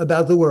degree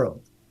about the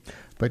world.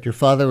 But your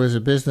father was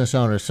a business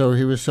owner, so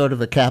he was sort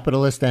of a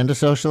capitalist and a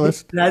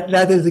socialist?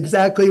 That is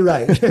exactly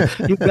right.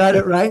 You got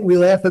it right. We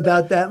laugh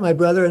about that, my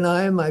brother and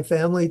I and my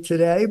family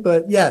today.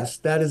 But yes,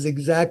 that is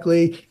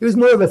exactly, he was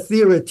more of a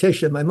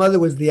theoretician. My mother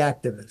was the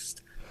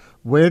activist.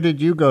 Where did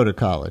you go to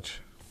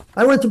college?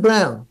 I went to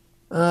Brown.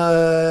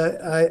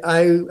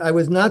 I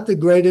was not the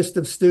greatest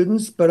of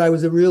students, but I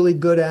was a really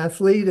good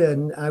athlete,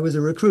 and I was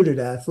a recruited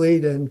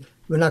athlete. And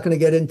we're not going to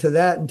get into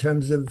that in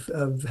terms of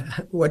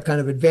what kind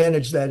of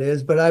advantage that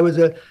is. But I was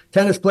a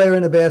tennis player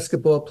and a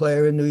basketball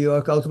player in New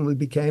York, ultimately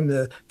became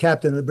the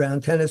captain of the Brown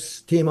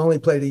tennis team, only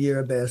played a year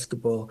of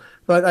basketball.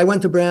 But I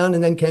went to Brown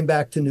and then came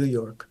back to New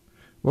York.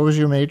 What was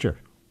your major?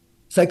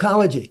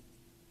 Psychology.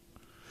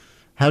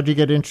 How'd you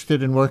get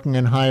interested in working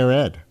in higher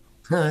ed?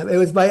 It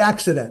was by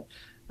accident.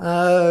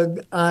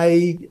 When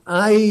I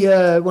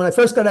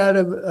first got out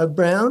of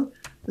Brown,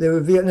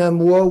 the Vietnam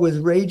War was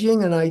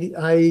raging, and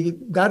I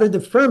got a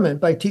deferment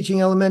by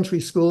teaching elementary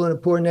school in a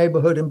poor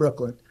neighborhood in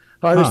Brooklyn.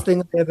 Hardest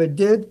thing I ever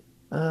did.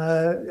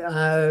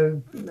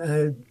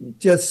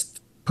 Just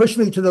pushed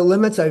me to the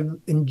limits. I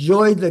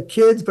enjoyed the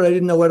kids, but I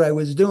didn't know what I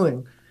was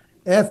doing.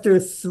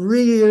 After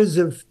 3 years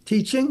of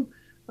teaching,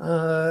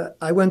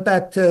 I went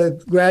back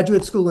to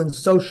graduate school in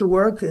social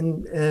work,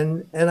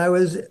 and I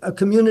was a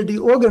community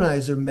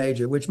organizer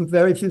major, which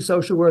very few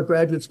social work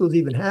graduate schools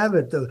even have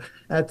at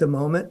the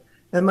moment.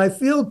 And my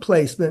field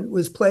placement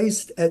was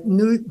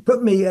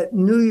put me at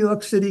New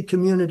York City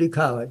Community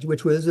College,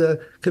 which was a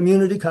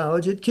community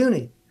college at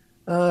CUNY.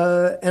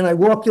 And I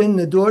walked in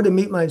the door to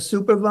meet my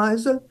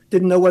supervisor.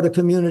 Didn't know what a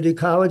community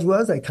college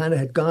was. I kind of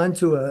had gone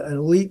to an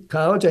elite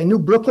college. I knew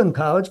Brooklyn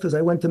College because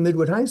I went to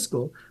Midwood High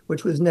School,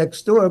 which was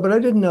next door, but I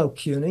didn't know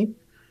CUNY.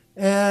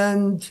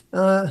 And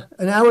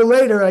an hour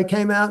later, I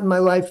came out and my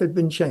life had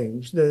been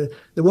changed. The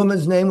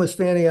woman's name was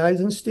Fanny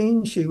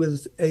Eisenstein. She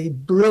was a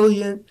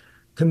brilliant,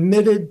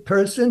 committed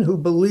person who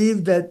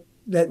believed that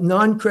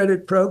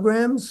non-credit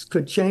programs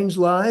could change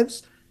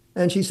lives.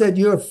 And she said,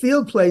 your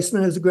field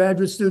placement as a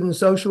graduate student in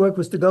social work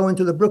was to go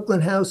into the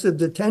Brooklyn House of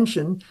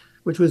Detention,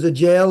 which was a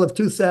jail of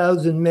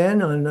 2,000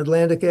 men on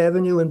Atlantic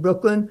Avenue in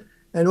Brooklyn,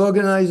 and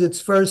organize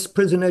its first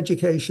prison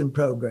education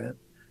program.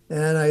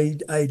 And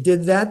I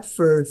did that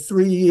for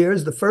 3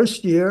 years. The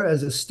first year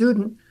as a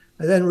student,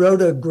 I then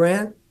wrote a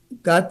grant,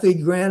 got the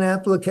grant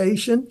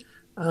application,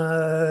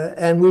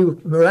 and we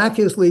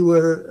miraculously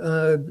were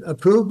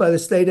approved by the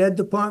state ed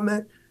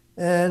department.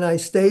 And I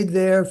stayed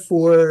there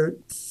for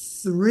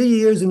 3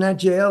 years in that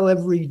jail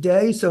every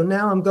day. So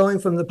now I'm going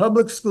from the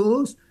public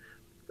schools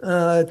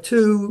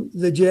to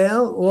the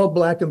jail, all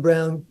black and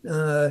brown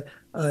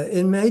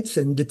inmates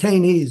and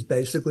detainees,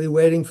 basically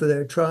waiting for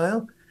their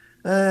trial.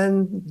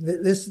 And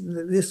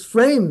this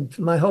framed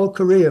my whole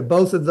career,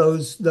 both of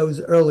those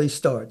early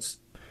starts.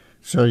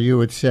 So you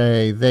would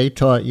say they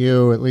taught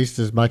you at least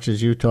as much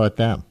as you taught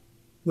them?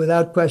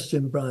 Without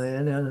question,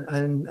 Brian.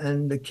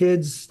 And the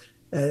kids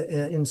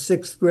in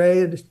sixth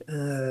grade,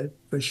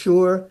 for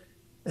sure,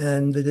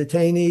 and the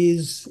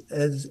detainees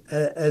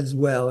as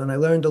well. And I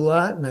learned a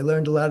lot, and I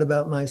learned a lot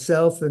about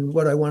myself and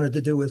what I wanted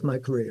to do with my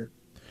career.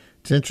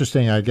 It's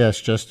interesting, I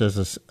guess, just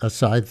as a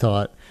side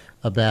thought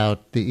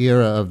about the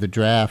era of the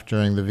draft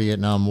during the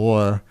Vietnam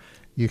War.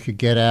 You could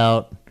get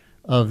out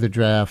of the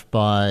draft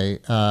by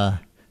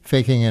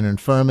faking an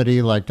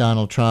infirmity like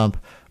Donald Trump,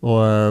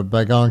 or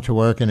by going to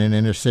work in an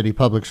inner city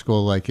public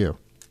school like you.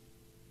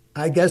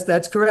 I guess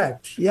that's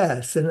correct.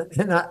 Yes, and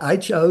I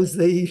chose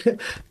the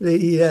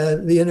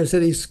inner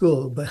city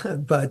school,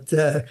 but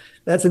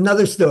that's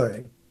another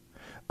story.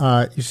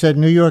 You said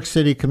New York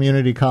City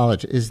Community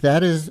College. Is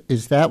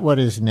that what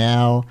is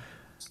now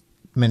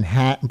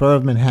Manhattan, Borough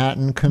of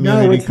Manhattan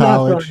Community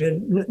College? No,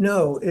 it's not, Brian.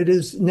 No, it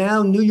is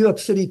now New York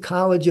City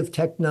College of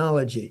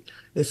Technology.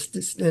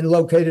 It's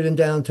located in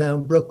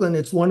downtown Brooklyn.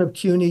 It's one of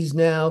CUNY's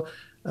now.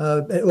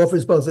 It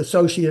offers both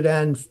associate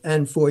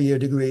and four-year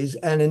degrees.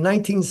 And in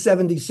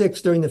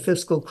 1976, during the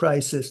fiscal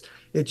crisis,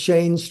 it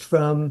changed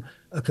from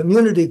a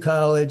community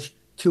college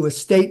to a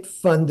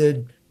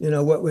state-funded,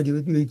 what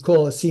we'd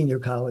call a senior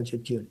college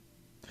at CUNY.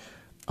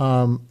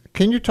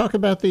 Can you talk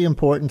about the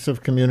importance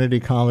of community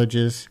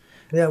colleges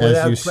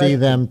as you see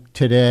them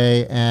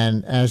today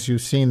and as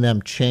you've seen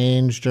them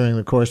change during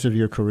the course of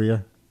your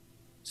career?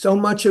 So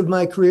much of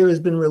my career has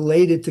been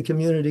related to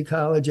community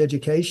college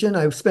education.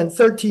 I've spent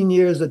 13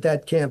 years at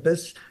that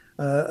campus.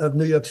 of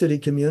New York City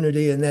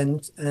Community and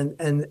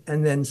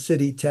then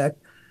City Tech.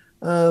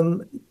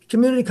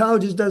 Community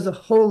colleges does a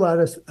whole lot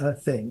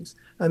of things.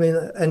 I mean,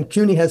 and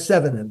CUNY has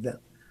 7 of them.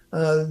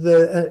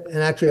 And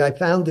actually, I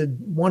founded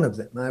one of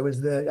them.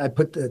 I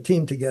put the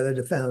team together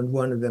to found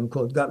one of them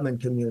called Gutman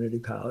Community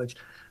College.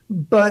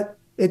 But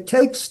it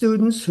takes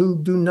students who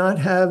do not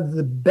have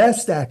the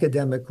best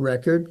academic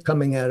record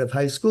coming out of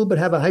high school, but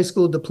have a high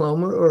school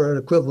diploma or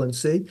an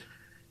equivalency,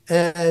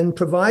 and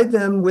provide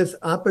them with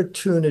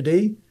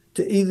opportunity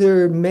to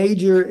either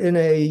major in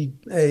a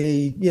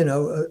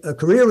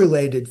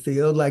career-related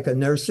field like a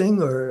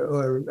nursing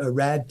or a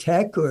rad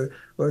tech or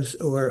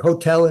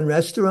hotel and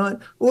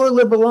restaurant, or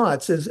liberal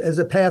arts as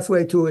a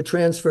pathway to a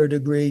transfer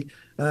degree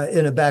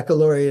in a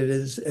baccalaureate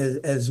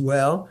as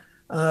well.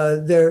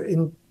 They're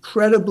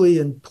incredibly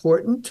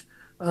important.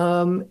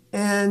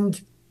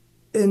 And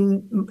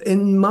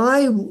in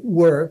my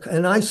work,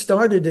 and I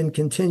started in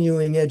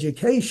continuing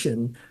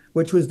education,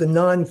 which was the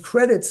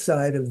non-credit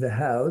side of the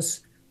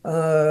house,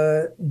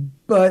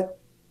 but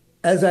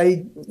as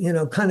I,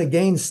 kind of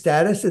gained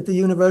status at the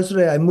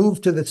university, I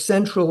moved to the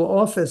central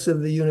office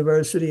of the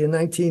university in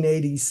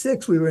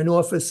 1986. We were an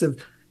office of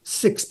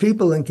 6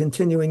 people in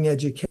continuing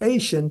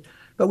education,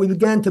 but we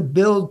began to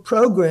build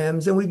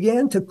programs and we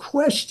began to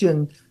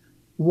question,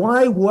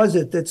 why was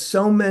it that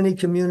so many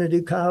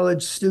community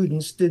college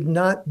students did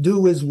not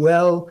do as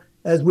well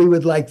as we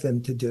would like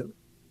them to do?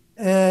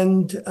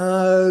 And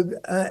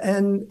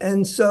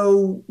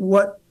so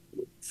what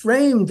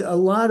framed a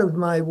lot of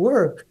my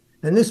work,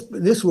 and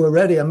this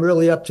already, I'm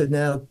really up to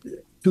now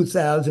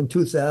 2000,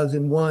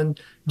 2001,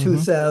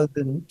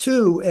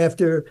 2002,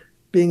 after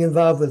being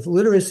involved with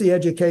literacy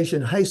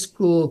education, high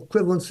school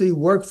equivalency,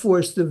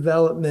 workforce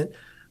development.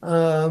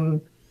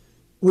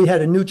 We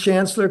had a new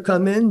chancellor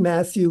come in,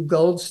 Matthew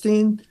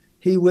Goldstein.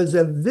 He was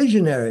a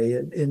visionary.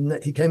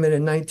 He came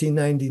in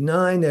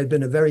 1999. There had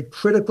been a very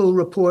critical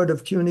report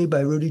of CUNY by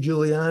Rudy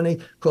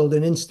Giuliani called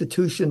An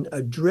Institution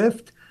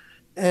Adrift.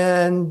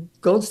 And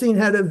Goldstein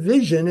had a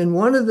vision, and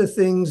one of the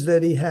things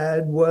that he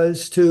had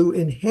was to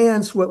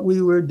enhance what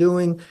we were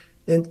doing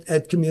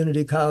at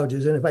community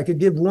colleges. And if I could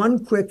give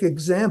one quick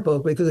example,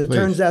 because it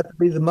turns out to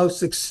be the most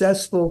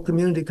successful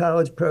community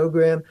college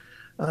program,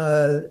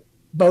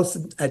 both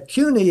at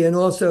CUNY and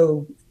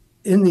also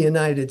in the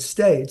United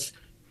States.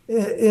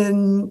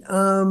 In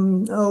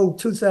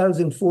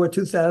 2004,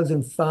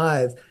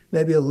 2005,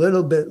 maybe a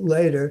little bit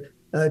later,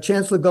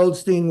 Chancellor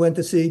Goldstein went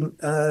to see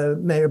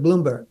Mayor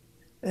Bloomberg.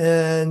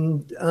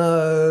 And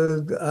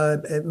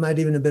it might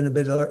even have been a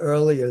bit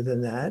earlier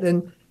than that.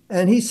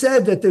 And he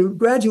said that the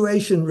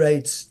graduation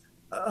rates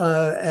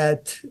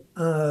at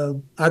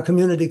our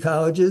community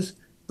colleges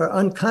are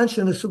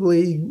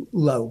unconscionably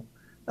low.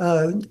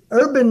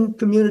 Urban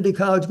community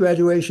college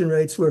graduation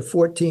rates were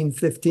 14,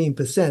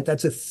 15%.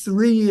 That's a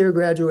 3-year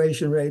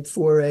graduation rate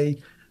for a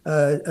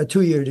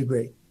 2-year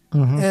degree.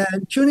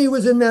 And CUNY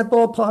was in that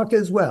ballpark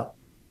as well.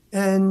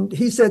 And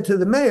he said to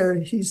the mayor,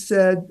 he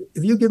said,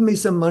 if you give me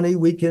some money,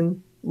 we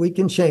can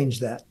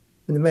change that.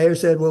 And the mayor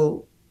said,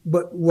 well,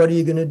 but what are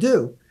you going to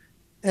do?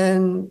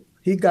 And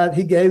he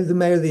gave the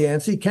mayor the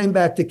answer. He came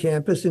back to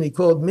campus and he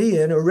called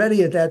me in.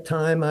 Already at that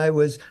time, I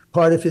was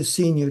part of his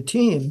senior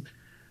team.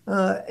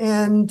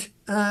 And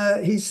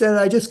he said,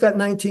 I just got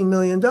 $19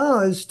 million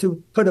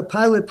to put a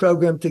pilot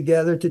program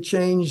together to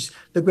change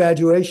the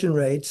graduation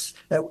rates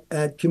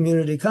at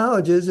community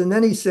colleges. And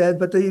then he said,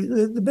 but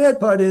the bad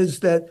part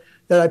is that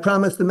I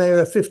promised the mayor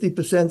a 50%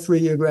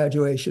 3-year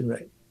graduation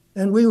rate.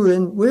 And we were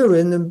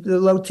in the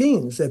low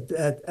teens at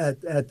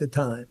the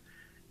time.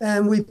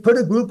 And we put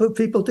a group of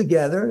people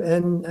together,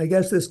 and I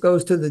guess this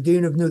goes to the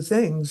Dean of New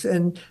Things,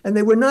 and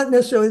they were not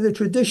necessarily the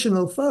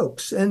traditional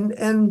folks.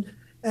 And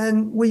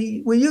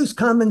we used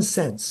common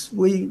sense.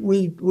 We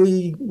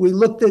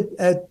looked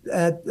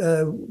at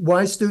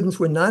why students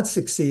were not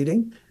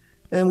succeeding,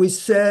 and we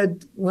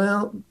said,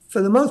 well,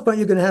 for the most part,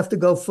 you're going to have to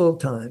go full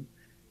time.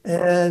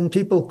 And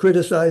people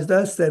criticized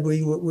us that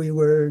we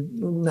were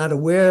not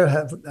aware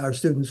of our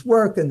students'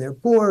 work, and they're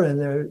poor,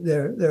 and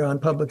they're on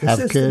public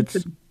assistance.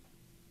 Kids.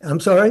 I'm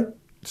sorry?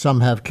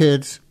 Some have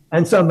kids.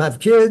 And some have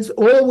kids,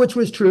 all which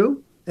was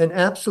true, and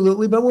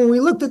absolutely. But when we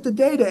looked at the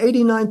data,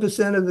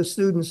 89% of the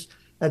students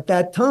at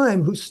that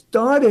time who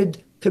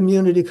started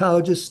community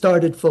colleges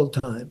started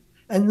full-time.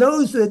 And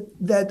those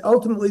that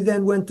ultimately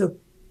then went to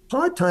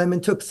part-time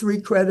and took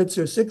 3 credits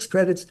or 6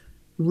 credits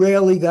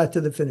rarely got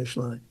to the finish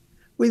line.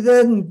 We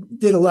then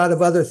did a lot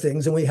of other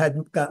things, and we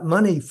had got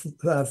money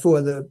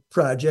for the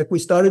project. We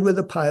started with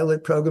a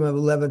pilot program of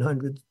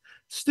 1,100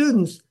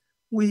 students.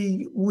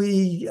 We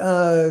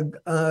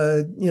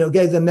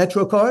gave them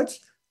Metro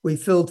cards. We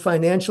filled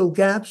financial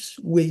gaps.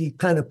 We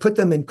kind of put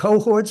them in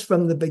cohorts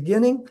from the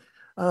beginning.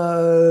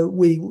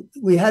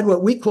 We had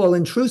what we call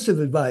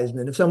intrusive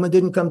advisement. If someone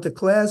didn't come to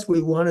class,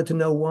 we wanted to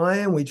know why,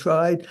 and we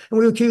tried. And we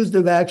were accused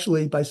of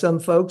actually, by some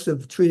folks,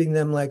 of treating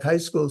them like high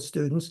school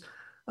students.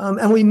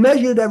 And we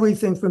measured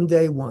everything from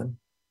day one.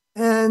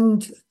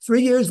 And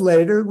 3 years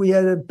later, we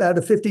had about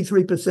a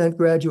 53%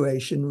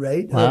 graduation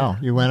rate. Wow,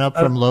 you went up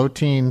from low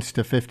teens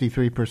to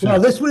 53%.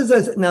 Well, this was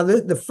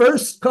the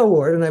first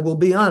cohort, and I will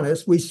be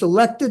honest, we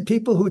selected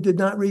people who did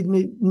not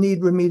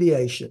need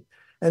remediation.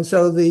 And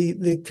so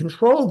the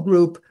control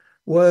group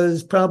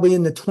was probably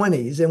in the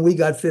 20s, and we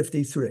got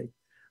 53.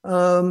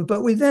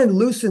 But we then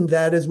loosened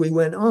that as we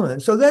went on.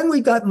 So then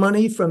we got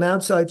money from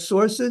outside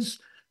sources,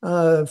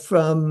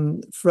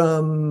 from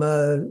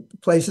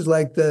places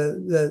like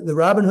the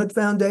Robin Hood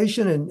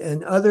Foundation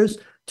and others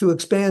to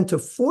expand to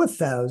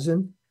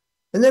 4,000.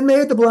 And then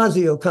Mayor de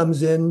Blasio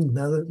comes in.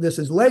 Now, this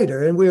is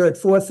later, and we're at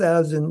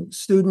 4,000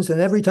 students. And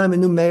every time a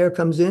new mayor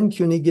comes in,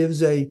 CUNY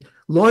gives a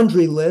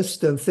laundry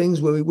list of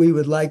things we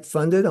would like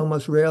funded.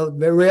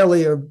 Very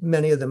rarely are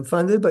many of them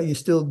funded, but you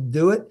still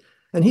do it.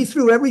 And he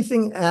threw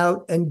everything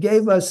out and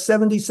gave us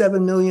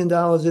 $77 million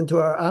into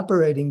our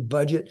operating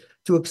budget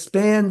to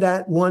expand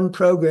that one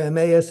program,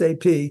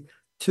 ASAP,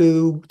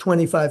 to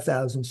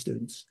 25,000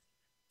 students.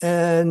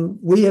 And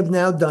we have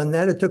now done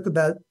that. It took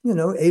about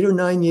 8 or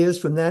 9 years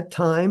from that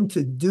time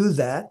to do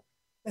that.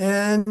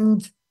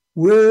 And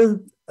we're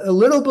a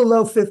little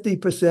below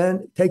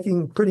 50%,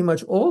 taking pretty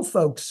much all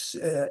folks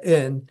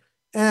in,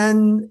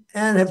 and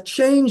have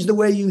changed the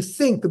way you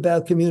think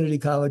about community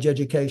college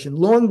education.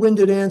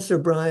 Long-winded answer,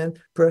 Brian,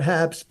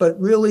 perhaps, but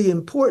really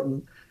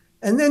important.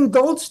 And then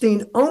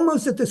Goldstein,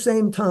 almost at the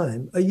same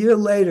time, a year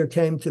later,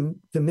 came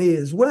to me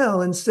as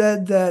well and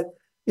said that,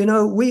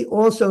 we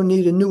also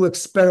need a new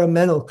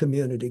experimental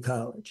community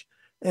college.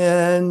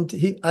 And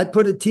I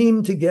put a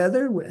team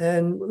together,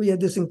 and we had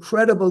this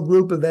incredible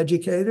group of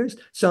educators,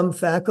 some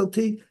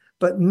faculty,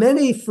 but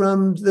many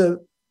from the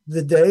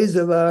days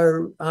of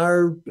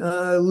our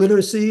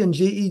literacy and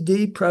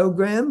GED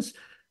programs.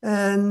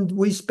 And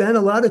we spent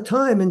a lot of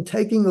time in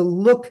taking a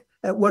look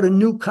at what a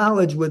new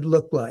college would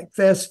look like.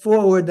 Fast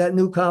forward, that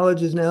new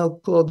college is now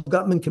called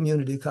Gutman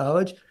Community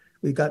College.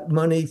 We got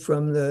money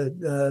from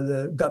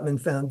the Gutman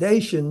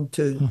Foundation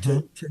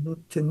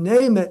to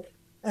name it,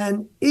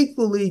 and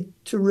equally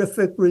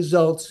terrific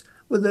results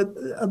with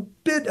a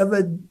bit of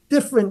a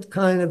different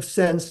kind of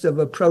sense of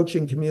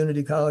approaching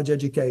community college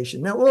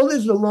education. Now, all this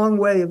is a long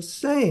way of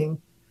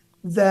saying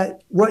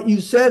that what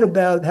you said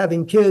about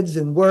having kids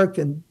and work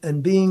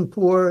and being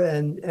poor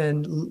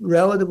and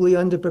relatively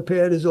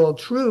underprepared is all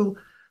true.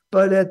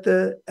 But at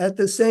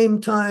the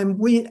same time,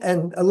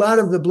 and a lot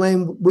of the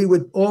blame, we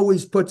would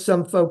always put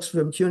some folks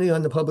from CUNY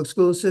on the public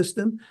school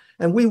system.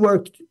 And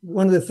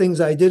one of the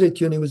things I did at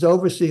CUNY was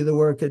oversee the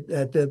work at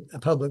the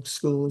public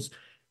schools.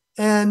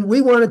 And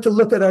we wanted to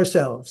look at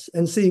ourselves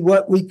and see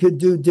what we could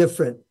do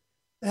different.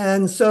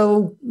 And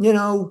so,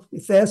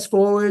 fast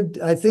forward,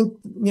 I think,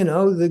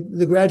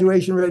 the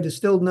graduation rate is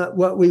still not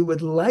what we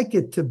would like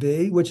it to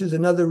be, which is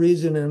another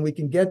reason, and we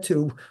can get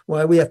to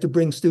why we have to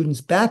bring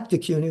students back to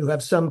CUNY who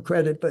have some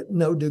credit but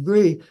no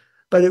degree.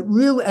 But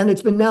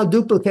it's been now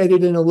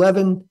duplicated in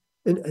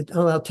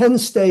 10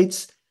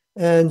 states,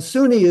 and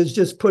SUNY is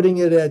just putting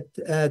it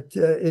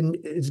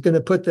is going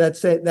to put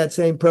that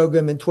same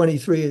program in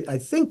 23 of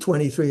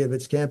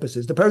its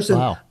campuses. The person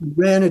who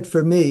ran it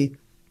for me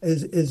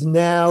is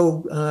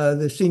now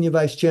the senior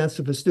vice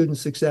chancellor for student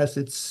success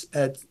at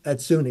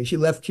SUNY. She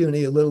left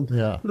CUNY a little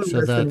less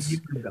than a year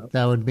ago.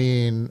 That would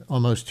mean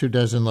almost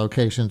 24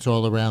 locations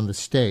all around the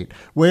state.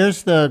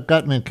 Where's the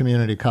Gutman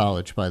Community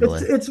College, by the way?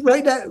 It's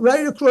right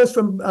across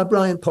from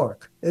Bryant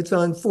Park. It's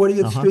on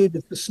 40th Street.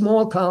 It's a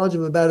small college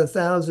of about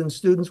 1,000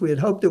 students. We had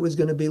hoped it was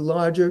going to be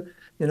larger.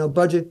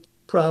 Budget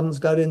problems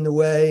got in the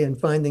way and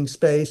finding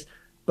space.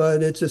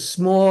 But it's a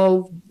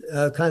small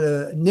kind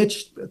of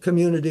niche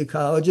community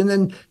college. And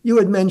then you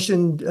had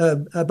mentioned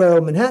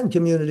Borough Manhattan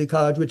Community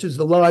College, which is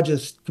the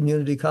largest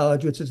community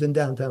college, which is in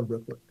downtown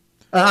Brooklyn.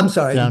 I'm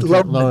sorry,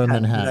 Lower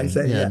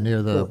Manhattan,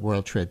 near the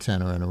World Trade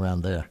Center and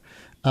around there.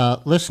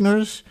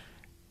 Listeners,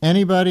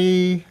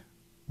 anybody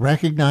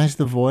recognize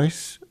the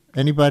voice?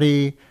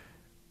 Anybody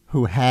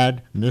who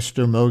had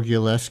Mr.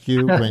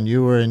 Mogilescu when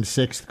you were in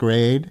 6th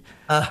grade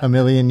a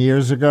million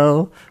years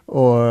ago,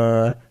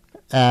 or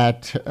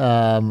at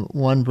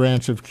one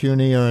branch of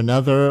CUNY or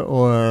another,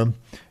 or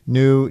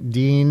knew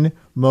Dean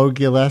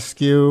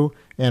Mogilescu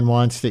and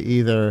wants to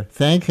either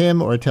thank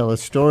him or tell a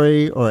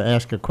story or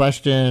ask a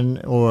question,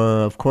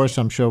 or, of course,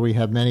 I'm sure we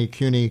have many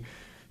CUNY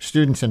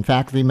students and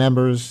faculty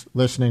members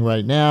listening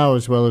right now,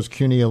 as well as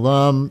CUNY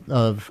alum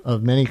of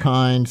many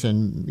kinds,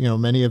 and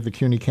many of the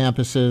CUNY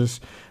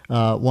campuses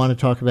want to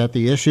talk about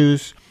the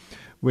issues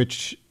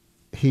which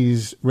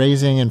he's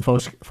raising and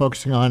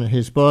focusing on in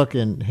his book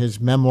and his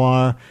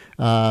memoir,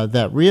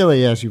 that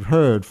really, as you've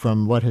heard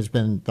from what has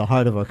been the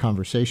heart of our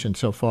conversation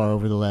so far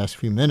over the last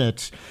few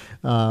minutes,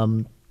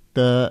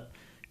 the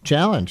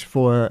challenge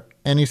for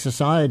any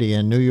society,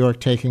 and New York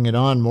taking it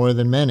on more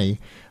than many,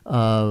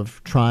 of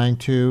trying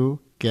to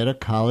get a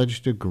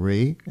college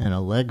degree and a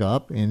leg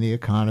up in the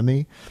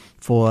economy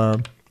for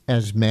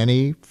as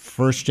many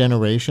first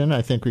generation,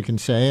 I think we can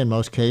say in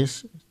most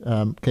cases,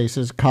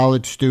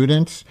 college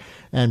students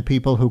and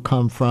people who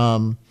come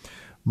from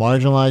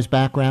marginalized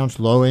backgrounds,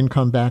 low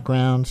income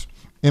backgrounds,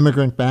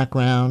 immigrant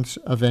backgrounds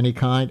of any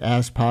kind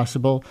as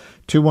possible.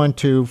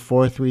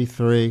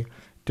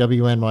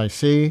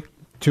 212-433-WNYC,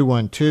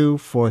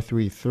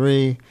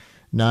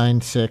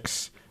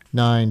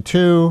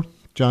 212-433-9692.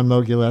 John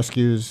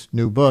Mogilescu's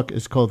new book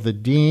is called The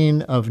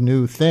Dean of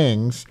New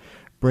Things,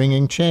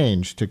 Bringing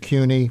Change to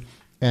CUNY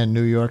and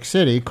New York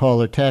City.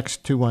 Call or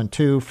text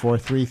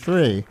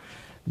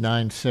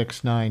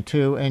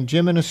 212-433-9692. And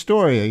Jim in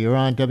Astoria, you're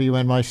on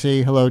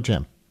WNYC. Hello,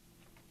 Jim.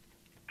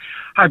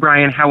 Hi,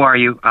 Brian. How are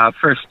you?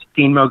 First,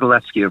 Dean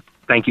Mogilescu,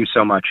 thank you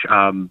so much.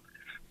 I'm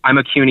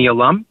a CUNY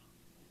alum.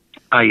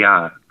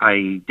 I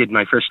did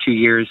my first 2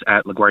 years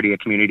at LaGuardia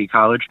Community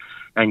College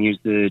and used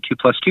the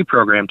 2+2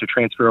 program to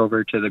transfer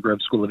over to the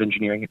Grove School of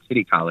Engineering at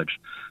City College.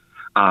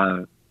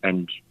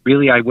 And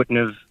really, I wouldn't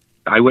have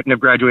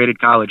graduated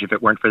college if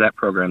it weren't for that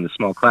program. The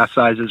small class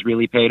sizes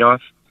really paid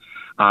off.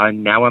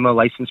 Now I'm a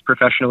licensed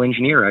professional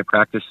engineer. I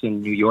practice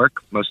in New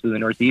York, most of the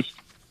Northeast,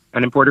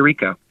 and in Puerto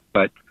Rico.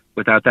 But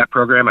without that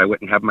program, I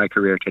wouldn't have my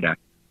career today.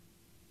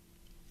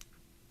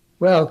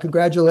 Well,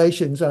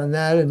 congratulations on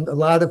that. And a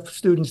lot of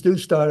students do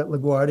start at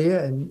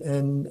LaGuardia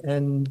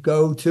and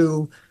go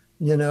to,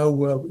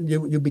 well,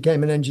 you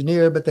became an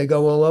engineer, but they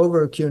go all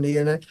over CUNY.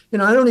 And I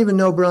don't even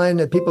know, Brian,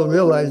 that people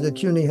realize that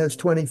CUNY has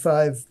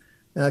 25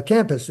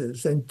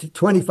 campuses and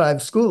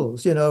 25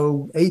 schools,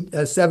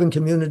 7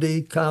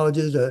 community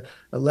colleges,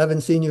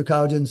 11 senior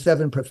colleges, and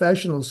 7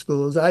 professional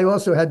schools. I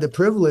also had the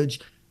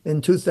privilege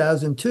in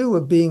 2002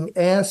 of being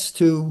asked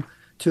to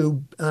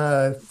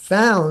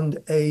found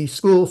a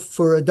school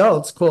for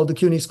adults called the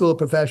CUNY School of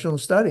Professional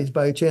Studies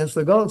by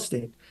Chancellor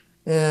Goldstein,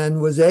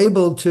 and was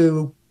able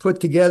to put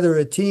together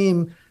a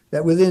team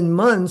that within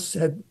months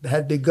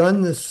had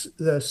begun the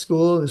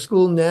school. The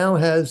school now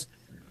has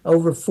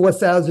over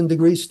 4,000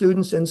 degree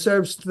students and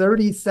serves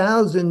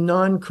 30,000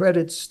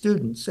 non-credit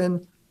students.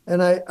 And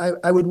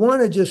I would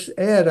want to just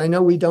add, I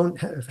know we don't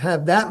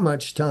have that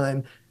much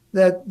time,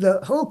 that the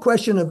whole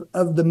question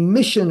of the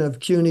mission of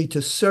CUNY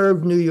to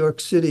serve New York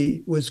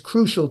City was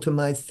crucial to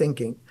my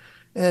thinking.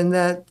 And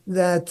that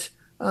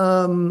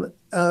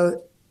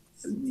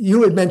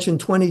you had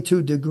mentioned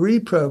 22 degree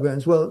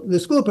programs. Well, the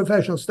School of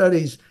Professional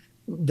Studies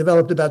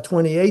developed about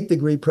 28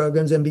 degree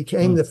programs and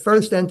became the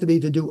first entity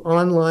to do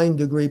online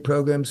degree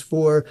programs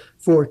for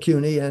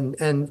CUNY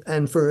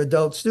and for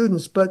adult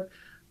students. But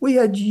we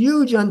had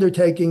huge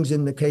undertakings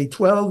in the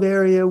K-12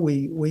 area.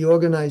 We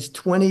organized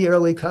 20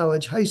 early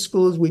college high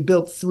schools. We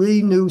built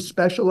 3 new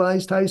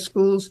specialized high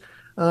schools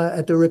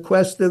at the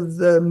request of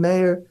the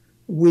mayor.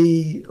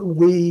 We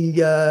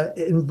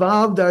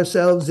involved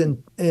ourselves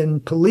in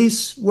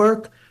police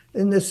work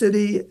in the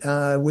city.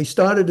 We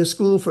started a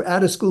school for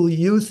out-of-school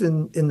youth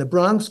in the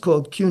Bronx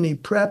called CUNY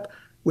Prep.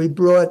 We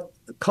brought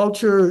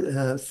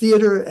culture,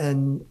 theater,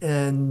 and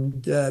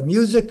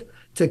music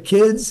to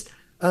kids.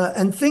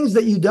 And things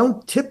that you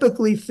don't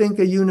typically think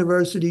a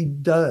university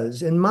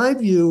does. And my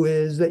view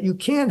is that you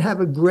can't have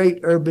a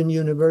great urban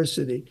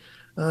university,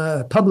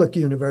 public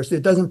university.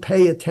 It doesn't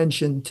pay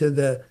attention to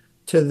the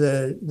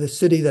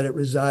city that it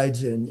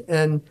resides in.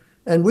 And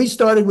we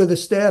started with a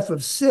staff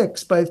of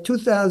 6. By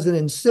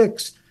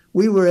 2006,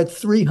 we were at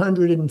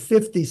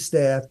 350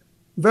 staff,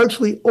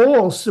 virtually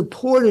all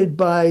supported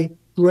by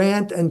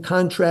grant and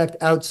contract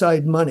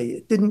outside money.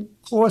 It didn't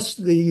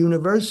cost the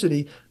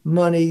university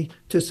money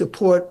to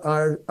support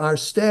our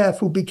staff,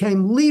 who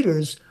became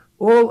leaders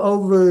all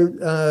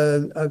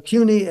over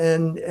CUNY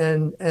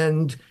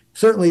and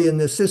certainly in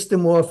the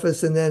system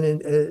office and then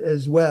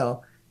as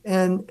well.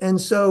 And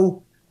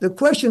so the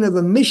question of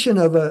a mission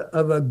of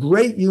a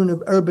great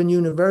urban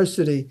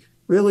university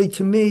really,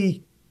 to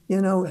me,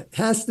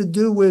 has to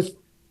do with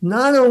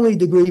not only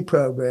degree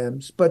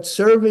programs, but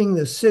serving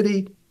the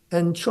city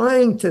and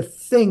trying to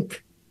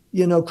think,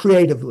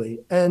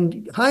 creatively.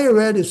 And higher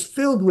ed is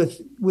filled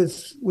with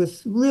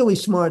really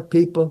smart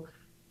people,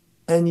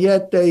 and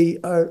yet they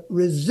are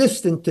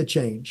resistant to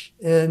change.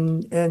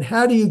 And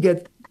how do you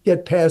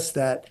get past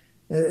that?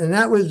 And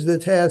that was the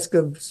task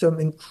of some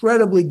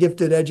incredibly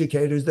gifted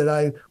educators that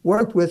I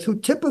worked with, who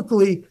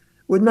typically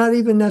would not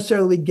even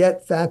necessarily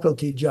get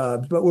faculty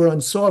jobs, but we're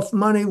on soft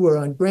money, we're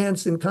on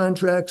grants and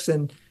contracts,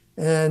 and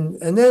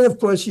then of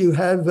course you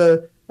have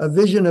a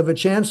vision of a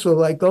chancellor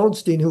like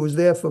Goldstein, who was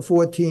there for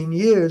 14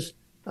 years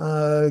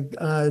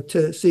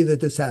to see that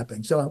this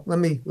happened. So let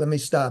me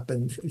stop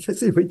and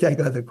see if we take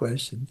other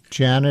questions.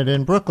 Janet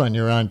in Brooklyn,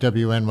 you're on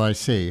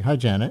WNYC. Hi,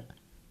 Janet.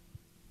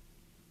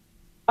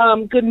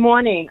 Good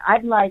morning.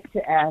 I'd like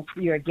to ask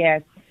your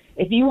guest,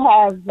 if you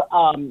have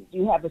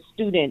a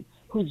student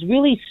who's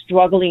really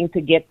struggling to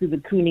get through the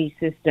CUNY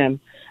system,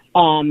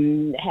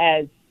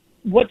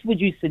 what would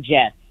you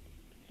suggest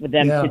for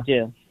them to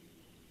do?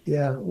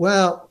 Yeah,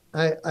 well,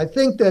 I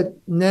think that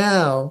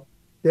now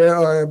there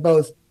are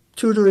both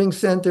tutoring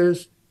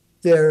centers,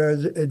 there are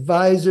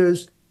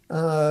advisors,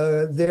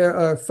 there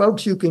are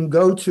folks you can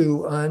go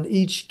to on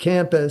each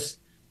campus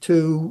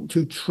to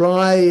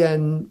try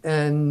and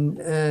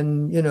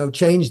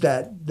change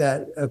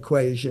that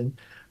equation.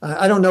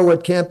 I don't know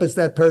what campus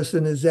that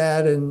person is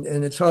at, and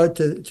it's hard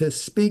to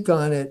speak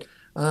on it.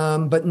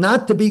 but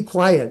not to be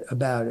quiet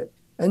about it.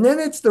 And then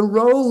it's the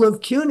role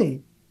of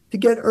CUNY to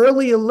get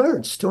early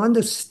alerts, to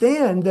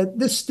understand that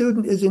this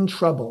student is in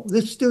trouble.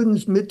 This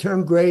student's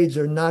midterm grades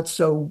are not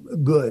so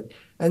good.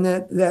 And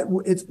that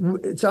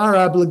it's our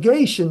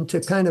obligation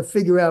to kind of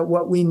figure out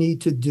what we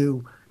need to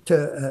do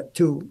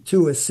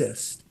to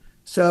assist.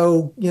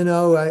 So,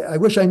 I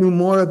wish I knew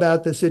more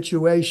about the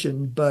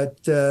situation,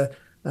 but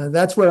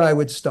that's where I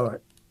would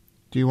start.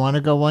 Do you want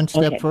to go one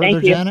step further,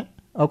 thank you. Janet?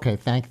 Okay,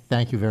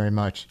 thank you very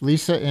much.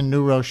 Lisa in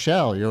New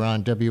Rochelle, you're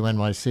on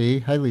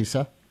WNYC. Hi,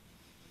 Lisa.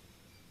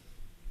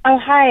 Oh,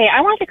 hi.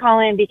 I wanted to call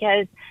in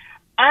because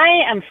I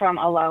am from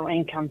a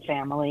low-income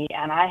family,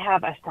 and I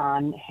have a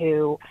son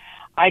who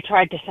I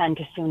tried to send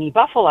to SUNY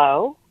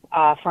Buffalo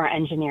for an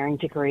engineering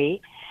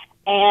degree,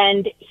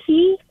 and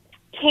he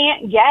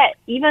can't get,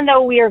 even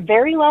though we are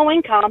very low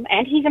income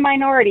and he's a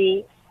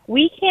minority,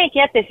 we can't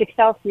get this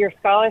Excelsior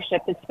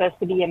scholarship that's supposed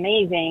to be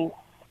amazing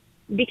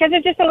because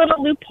there's just a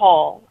little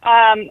loophole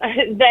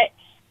that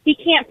he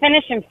can't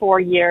finish in 4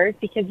 years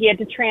because he had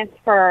to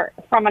transfer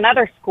from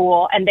another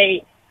school, and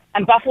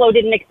Buffalo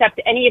didn't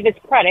accept any of his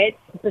credits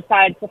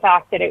besides the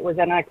fact that it was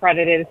an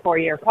accredited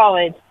 4-year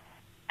college.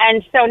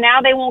 And so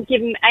now they won't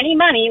give him any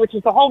money, which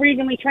is the whole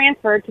reason we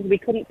transferred, because we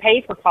couldn't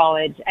pay for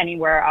college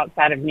anywhere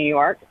outside of New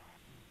York.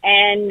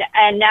 And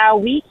now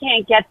we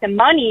can't get the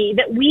money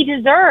that we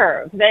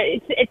deserve.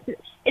 That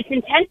it's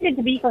intended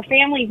to be for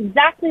families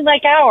exactly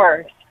like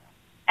ours,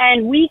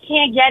 and we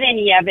can't get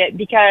any of it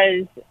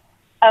because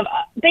of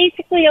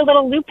basically a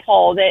little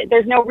loophole that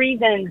there's no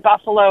reason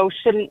Buffalo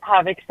shouldn't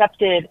have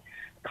accepted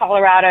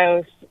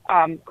Colorado's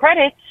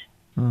credits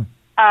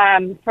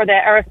for the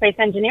aerospace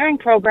engineering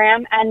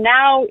program, and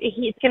now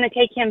it's going to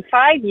take him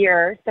 5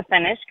 years to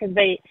finish because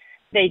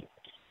they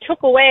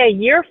took away a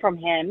year from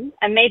him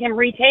and made him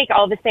retake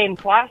all the same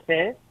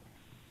classes,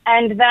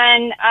 and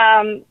then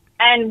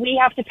and we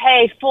have to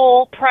pay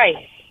full price,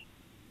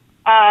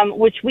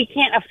 which we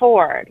can't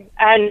afford.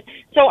 And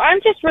so I'm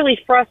just really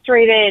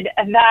frustrated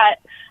that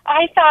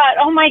I thought,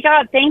 oh my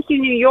God, thank you,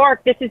 New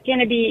York. This is going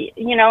to be,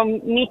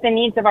 meet the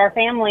needs of our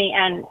family,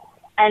 and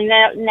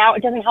now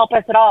it doesn't help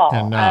us at all.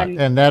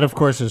 And that, of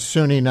course, is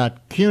SUNY,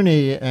 not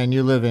CUNY, and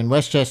you live in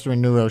Westchester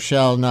and New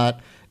Rochelle,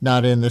 not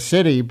in the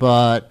city.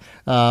 But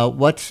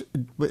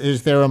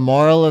is there a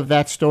moral of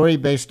that story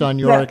based on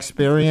your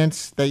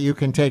experience that you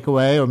can take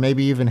away, or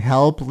maybe even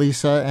help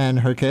Lisa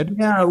and her kid?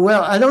 Yeah,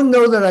 well, I don't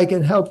know that I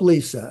can help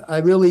Lisa. I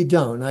really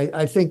don't.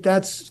 I think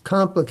that's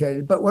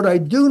complicated. But what I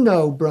do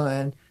know,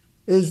 Brian,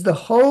 is the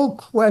whole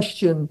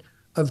question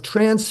of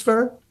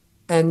transfer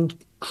and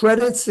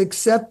credits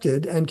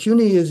accepted, and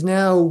CUNY is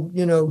now,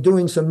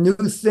 doing some new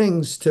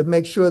things to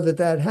make sure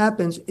that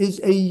happens, is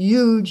a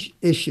huge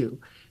issue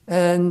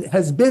and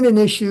has been an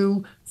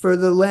issue for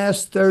the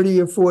last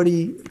 30 or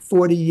 40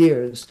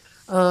 years.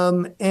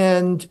 And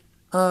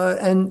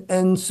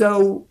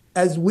so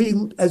as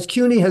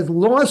CUNY has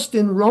lost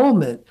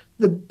enrollment,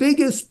 the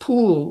biggest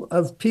pool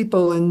of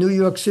people in New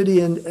York City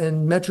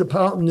and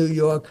metropolitan New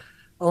York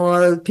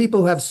are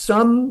people who have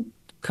some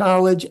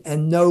college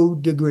and no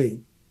degree.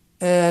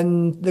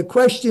 And the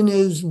question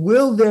is,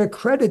 will their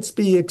credits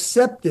be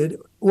accepted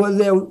or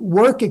their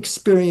work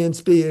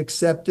experience be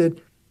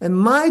accepted? And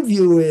my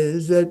view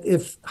is that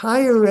if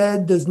higher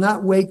ed does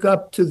not wake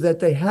up to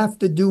that they have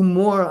to do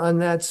more on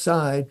that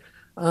side,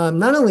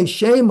 not only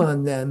shame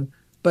on them,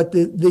 but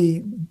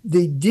the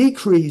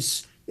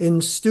decrease in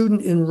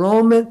student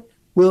enrollment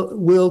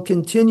will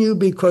continue,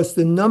 because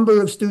the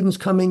number of students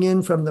coming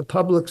in from the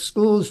public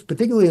schools,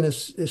 particularly in a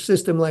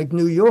system like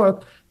New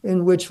York,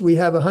 in which we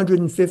have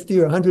 150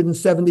 or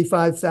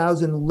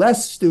 175,000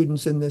 less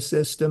students in this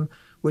system,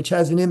 which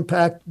has an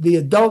impact. The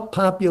adult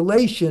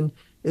population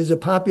is a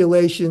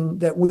population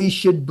that we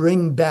should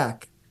bring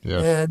back.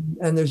 Yes.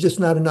 And there's just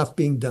not enough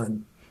being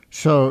done.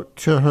 So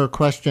to her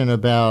question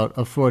about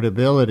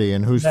affordability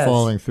and who's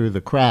falling through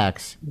the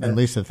cracks, and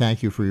Lisa,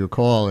 thank you for your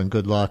call and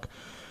good luck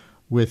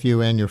with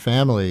you and your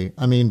family.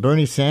 I mean,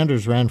 Bernie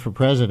Sanders ran for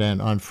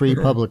president on free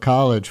public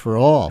college for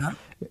all.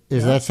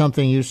 Is that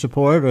something you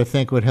support or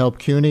think would help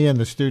CUNY and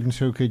the students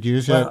who could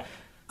use it?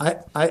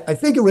 I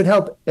think it would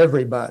help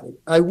everybody.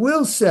 I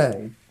will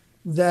say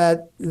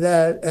that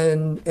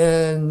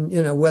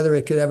whether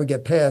it could ever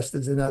get passed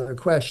is another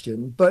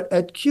question. But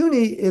at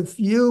CUNY, if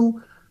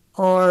you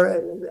are,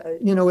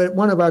 at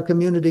one of our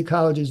community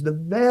colleges, the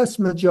vast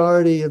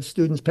majority of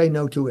students pay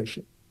no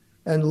tuition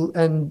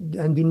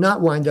and do not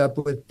wind up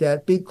with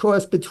debt,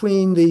 because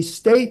between the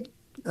state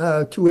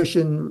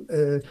tuition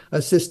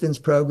assistance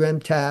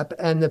program, TAP,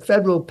 and the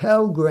federal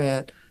Pell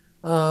Grant,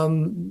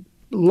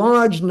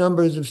 large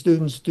numbers of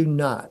students do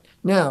not.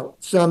 Now,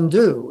 some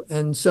do,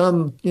 and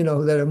some,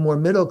 that are more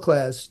middle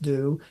class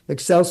do.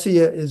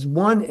 Excelsior is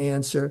one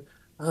answer,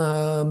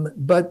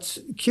 but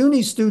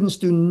CUNY students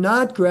do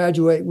not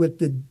graduate with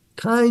the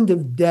kind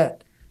of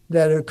debt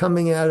that are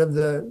coming out of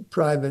the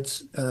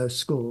private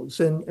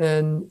schools.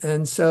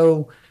 And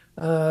so,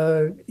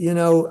 in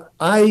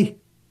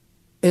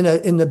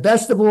the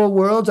best of all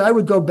worlds, I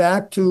would go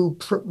back to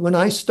when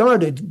I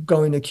started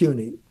going to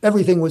CUNY.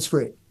 Everything was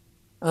free.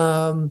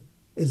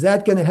 Is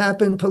that going to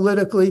happen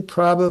politically?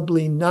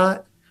 Probably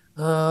not.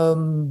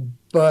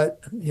 But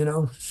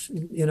it's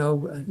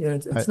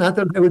not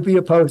that I would be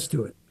opposed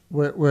to it.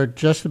 We're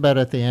just about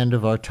at the end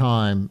of our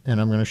time, and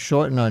I'm going to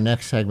shorten our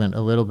next segment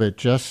a little bit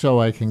just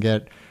so I can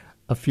get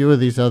a few of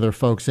these other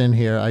folks in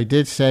here. I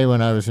did say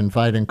when I was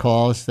inviting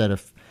calls that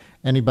if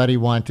anybody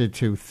wanted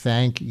to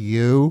thank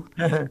you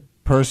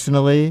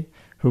personally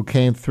who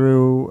came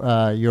through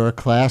your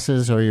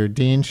classes or your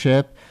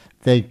deanship,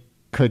 they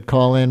could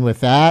call in with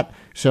that.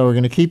 So we're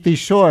going to keep these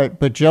short.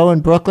 But Joe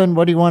in Brooklyn,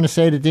 what do you want to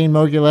say to Dean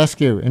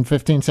Mogilescu in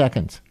 15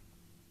 seconds?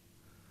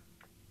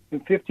 In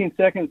 15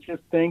 seconds,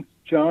 just thanks,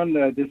 John.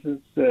 This is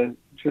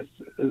just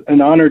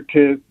an honor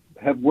to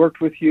have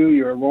worked with you.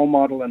 You're a role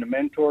model and a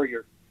mentor.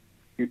 Your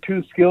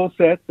two skill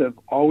sets of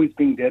always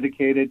being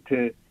dedicated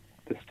to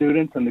the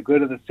students and the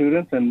good of the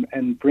students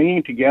and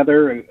bringing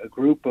together a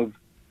group of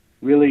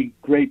really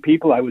great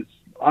people. I was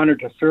honored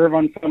to serve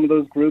on some of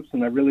those groups,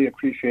 and I really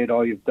appreciate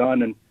all you've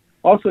done. And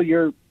also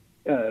your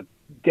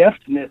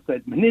deftness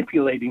at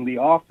manipulating the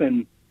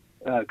often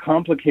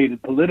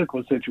complicated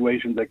political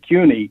situations at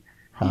CUNY.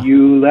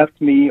 You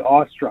left me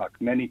awestruck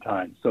many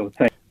times. So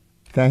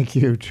thank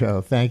you,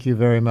 Joe. Thank you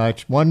very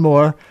much. One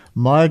more.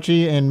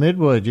 Margie in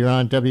Midwood, you're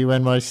on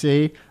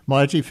WNYC.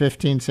 Margie,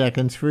 15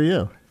 seconds for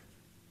you.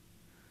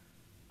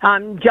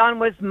 John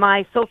was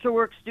my social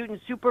work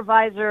student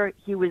supervisor.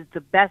 He was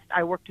the best.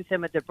 I worked with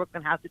him at the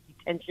Brooklyn House of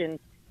Detention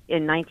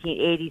in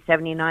 1980,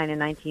 79 and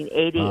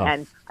 1980,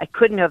 and I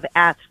couldn't have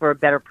asked for a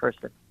better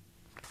person.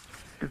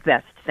 The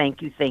best.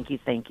 Thank you, thank you,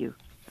 thank you.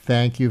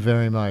 Thank you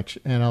very much.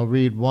 And I'll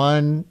read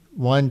one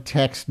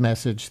text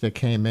message that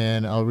came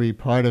in. I'll read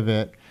part of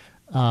it.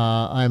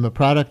 I'm a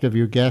product of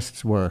your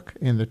guest's work.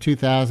 In the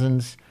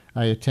 2000s,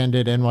 I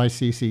attended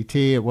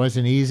NYCCT. It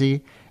wasn't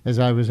easy, as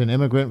I was an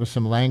immigrant with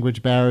some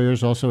language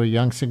barriers, also a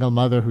young single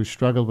mother who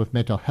struggled with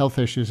mental health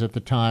issues at the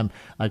time.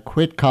 I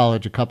quit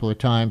college a couple of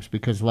times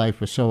because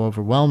life was so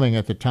overwhelming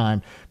at the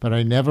time, but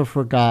I never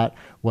forgot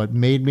what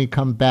made me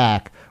come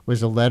back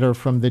was a letter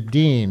from the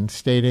dean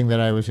stating that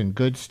I was in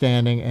good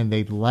standing and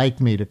they'd like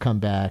me to come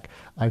back.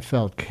 I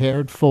felt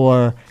cared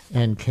for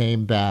and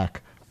came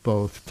back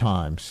both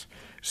times.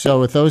 So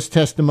with those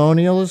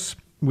testimonials,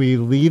 we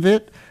leave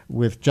it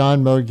with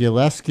John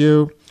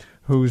Mogilescu,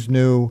 whose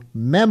new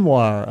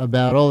memoir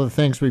about all the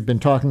things we've been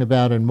talking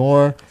about and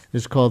more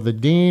is called The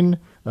Dean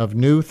of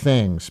New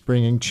Things,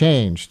 Bringing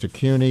Change to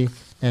CUNY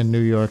and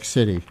New York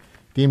City.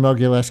 Dean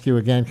Mogilescu,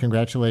 again,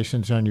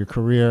 congratulations on your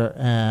career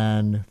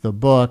and the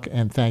book,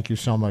 and thank you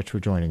so much for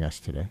joining us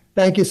today.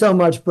 Thank you so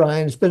much,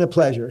 Brian. It's been a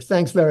pleasure.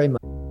 Thanks very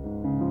much.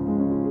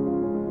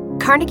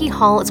 Carnegie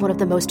Hall is one of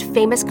the most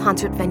famous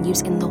concert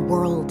venues in the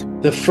world.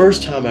 The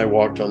first time I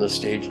walked on the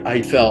stage,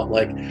 I felt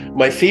like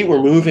my feet were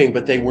moving,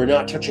 but they were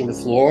not touching the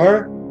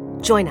floor.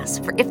 Join us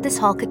for If This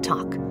Hall Could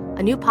Talk,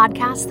 a new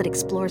podcast that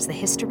explores the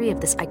history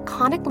of this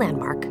iconic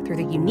landmark through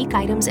the unique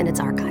items in its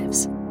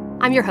archives.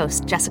 I'm your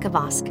host, Jessica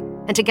Vosk,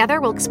 and together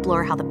we'll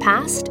explore how the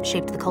past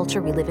shaped the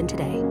culture we live in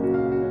today.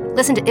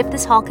 Listen to If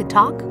This Hall Could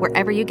Talk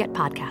wherever you get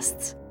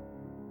podcasts.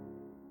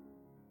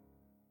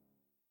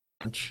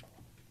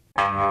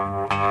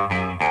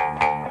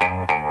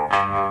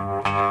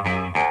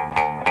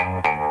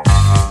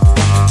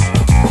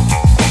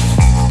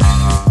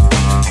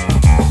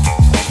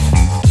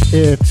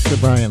 It's the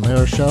Brian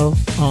Lehrer Show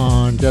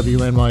on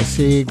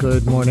WNYC.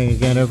 Good morning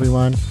again,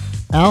 everyone.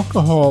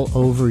 Alcohol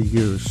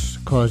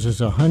overuse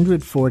causes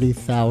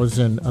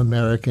 140,000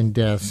 American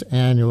deaths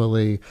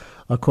annually,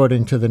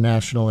 according to the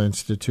National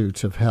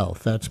Institutes of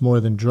Health. That's more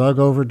than drug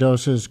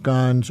overdoses,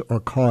 guns, or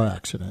car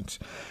accidents.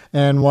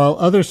 And while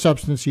other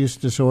substance use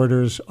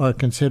disorders are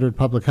considered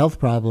public health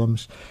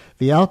problems,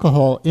 the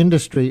alcohol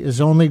industry is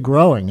only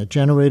growing. It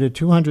generated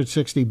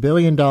 $260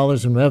 billion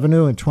in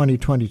revenue in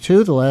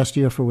 2022, the last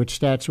year for which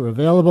stats are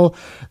available.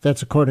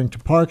 That's according to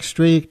Park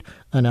Street,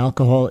 an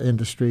alcohol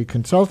industry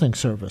consulting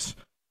service.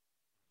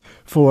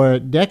 For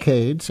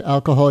decades,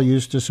 alcohol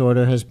use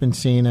disorder has been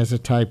seen as a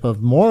type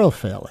of moral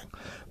failing,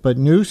 but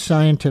new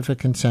scientific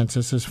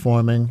consensus is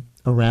forming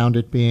around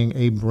it being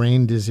a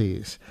brain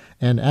disease.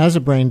 And as a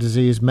brain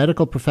disease,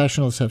 medical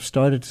professionals have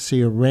started to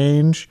see a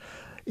range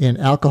in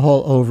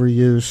alcohol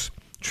overuse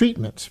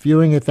treatments.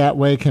 Viewing it that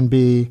way can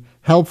be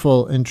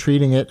helpful in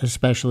treating it,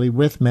 especially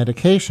with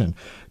medication.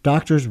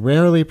 Doctors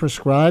rarely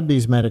prescribe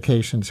these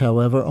medications,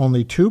 however.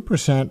 Only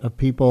 2% of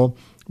people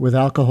with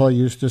alcohol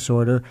use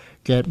disorder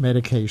get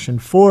medication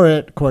for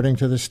it, according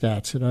to the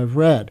stats that I've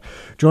read.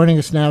 Joining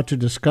us now to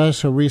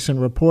discuss her recent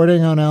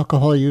reporting on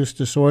alcohol use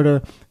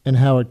disorder and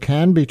how it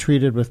can be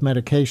treated with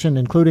medication,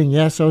 including,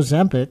 yes,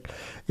 Ozempic,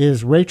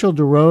 is Rachel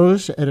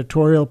DeRose,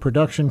 editorial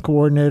production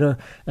coordinator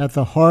at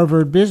the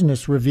Harvard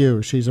Business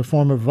Review. She's a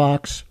former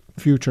Vox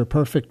Future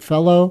Perfect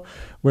Fellow,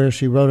 where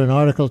she wrote an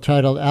article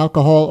titled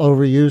Alcohol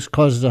Overuse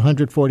Causes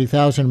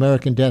 140,000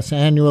 American Deaths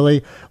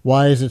Annually.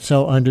 Why is it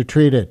so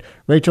undertreated?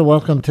 Rachel,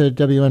 welcome to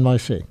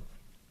WNYC.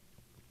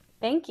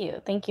 Thank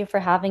you. Thank you for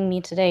having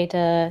me today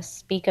to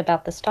speak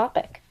about this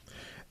topic.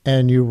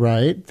 And you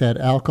write that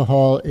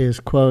alcohol is,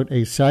 quote,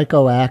 a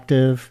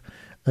psychoactive,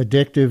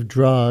 addictive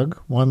drug,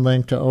 one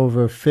linked to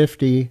over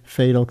 50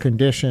 fatal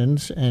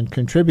conditions and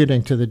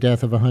contributing to the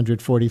death of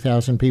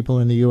 140,000 people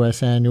in the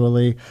U.S.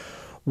 annually.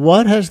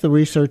 What has the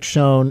research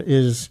shown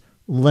is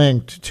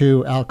linked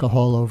to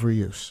alcohol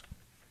overuse?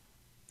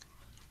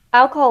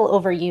 Alcohol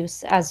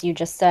overuse, as you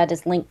just said,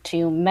 is linked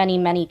to many,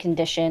 many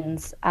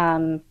conditions,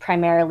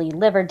 primarily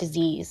liver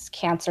disease,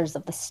 cancers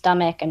of the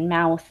stomach and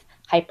mouth,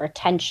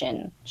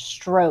 hypertension,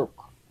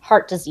 stroke,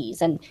 heart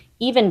disease, and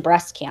even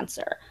breast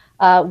cancer.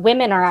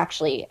 Women are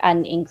actually at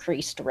an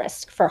increased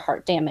risk for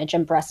heart damage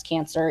and breast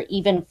cancer,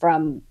 even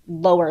from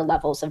lower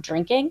levels of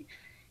drinking.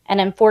 And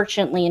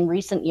unfortunately, in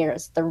recent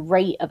years, the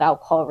rate of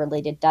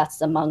alcohol-related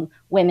deaths among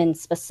women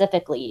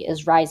specifically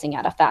is rising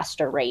at a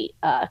faster rate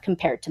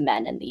compared to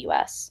men in the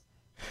U.S.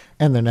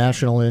 And the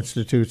National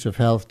Institutes of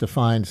Health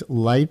defines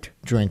light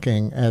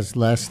drinking as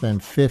less than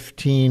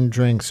 15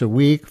 drinks a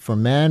week for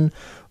men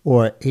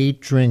or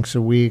 8 drinks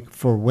a week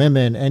for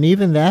women. And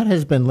even that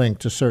has been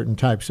linked to certain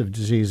types of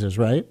diseases,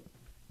 right?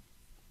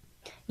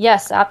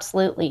 Yes,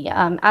 absolutely.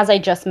 As I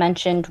just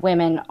mentioned,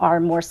 women are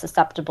more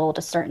susceptible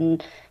to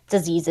certain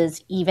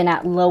diseases, even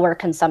at lower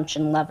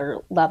consumption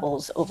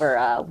levels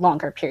over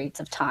longer periods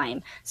of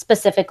time.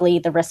 Specifically,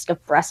 the risk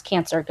of breast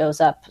cancer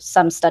goes up,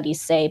 some studies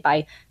say,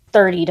 by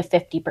 30 to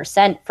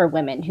 50% for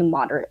women who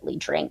moderately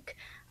drink.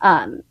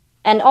 And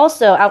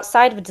also,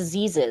 outside of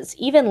diseases,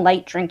 even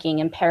light drinking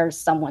impairs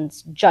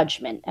someone's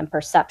judgment and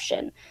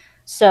perception.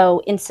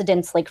 So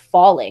incidents like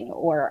falling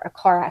or a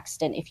car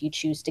accident, if you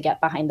choose to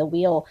get behind the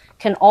wheel,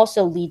 can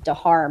also lead to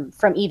harm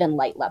from even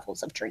light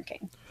levels of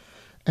drinking.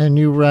 And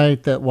you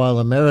write that while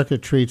America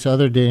treats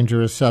other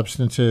dangerous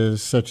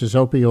substances, such as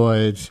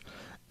opioids,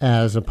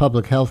 as a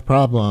public health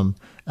problem,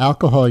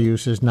 alcohol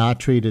use is not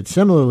treated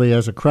similarly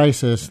as a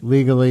crisis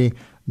legally,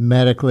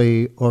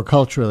 medically, or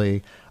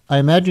culturally. I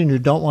imagine you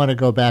don't want to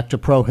go back to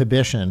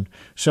prohibition.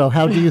 So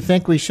how do you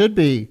think we should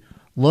be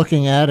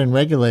looking at and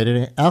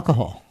regulating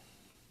alcohol?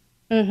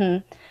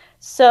 Mm-hmm.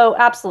 So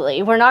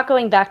absolutely. We're not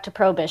going back to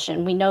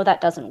prohibition. We know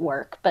that doesn't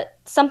work. But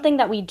something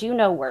that we do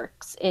know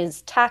works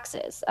is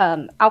taxes.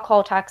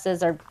 Alcohol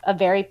taxes are a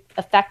very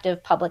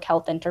effective public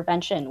health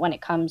intervention when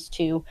it comes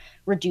to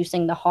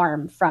reducing the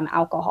harm from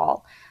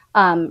alcohol.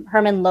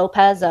 Herman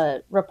Lopez,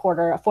 a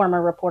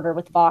former reporter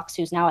with Vox,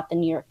 who's now at the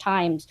New York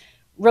Times,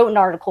 wrote an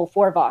article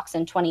for Vox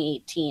in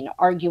 2018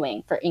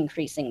 arguing for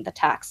increasing the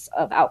tax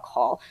of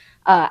alcohol.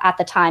 At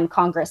the time,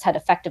 Congress had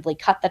effectively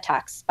cut the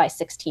tax by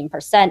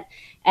 16%.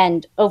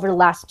 And over the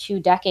last 2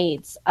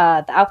 decades,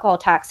 the alcohol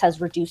tax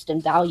has reduced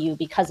in value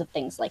because of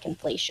things like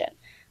inflation.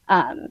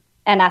 And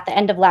at the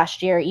end of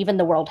last year, even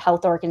the World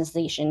Health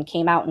Organization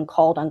came out and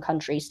called on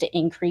countries to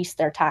increase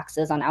their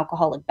taxes on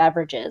alcoholic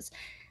beverages.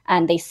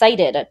 And they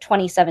cited a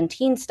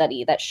 2017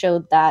 study that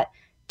showed that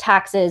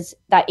taxes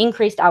that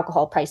increased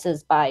alcohol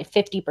prices by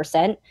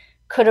 50%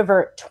 could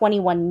avert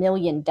 21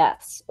 million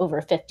deaths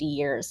over 50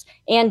 years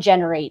and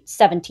generate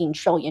 $17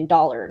 trillion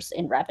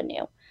in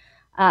revenue.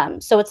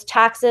 So it's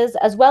taxes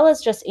as well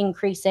as just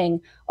increasing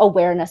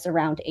awareness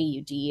around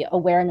AUD,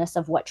 awareness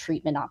of what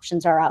treatment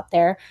options are out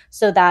there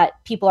so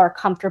that people are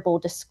comfortable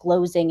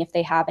disclosing if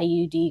they have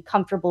AUD,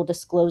 comfortable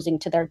disclosing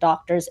to their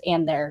doctors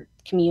and their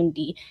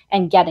community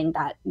and getting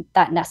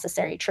that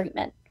necessary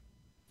treatment.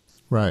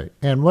 Right.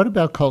 And what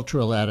about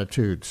cultural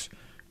attitudes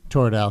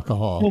toward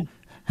alcohol?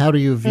 How do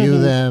you view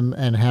them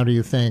and how do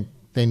you think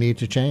they need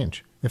to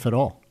change, if at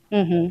all?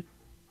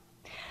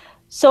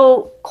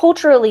 So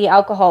culturally,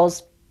 alcohol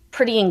is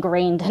pretty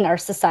ingrained in our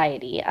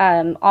society.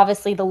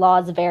 Obviously, the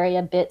laws vary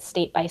a bit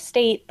state by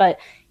state, but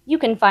you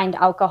can find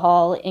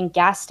alcohol in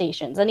gas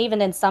stations and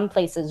even in some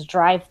places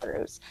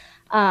drive-thrus.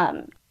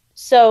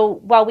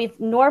 So while we've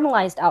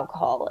normalized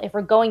alcohol, if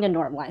we're going to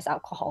normalize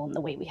alcohol in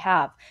the way we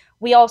have,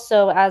 we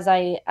also, as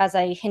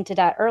I hinted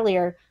at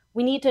earlier,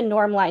 we need to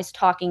normalize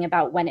talking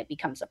about when it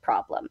becomes a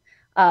problem,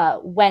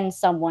 when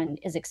someone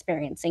is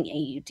experiencing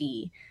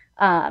AUD.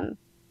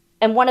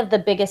 And one of the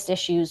biggest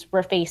issues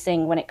we're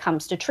facing when it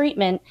comes to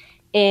treatment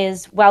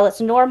is while it's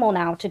normal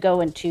now to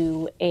go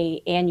into an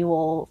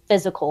annual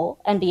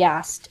physical and be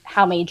asked,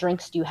 how many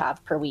drinks do you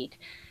have per week?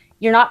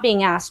 You're not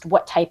being asked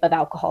what type of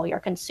alcohol you're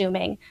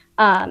consuming.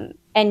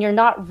 And you're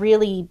not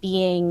really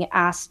being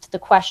asked the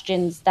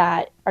questions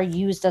that are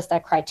used as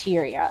that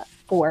criteria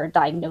for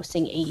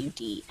diagnosing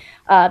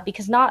AUD,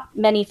 because not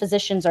many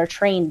physicians are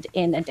trained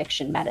in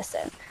addiction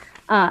medicine.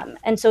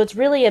 And so it's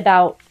really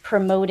about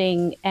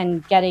promoting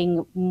and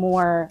getting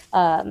more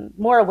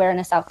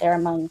awareness out there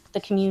among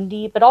the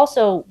community, but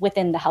also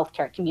within the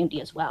healthcare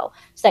community as well,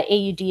 so that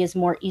AUD is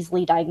more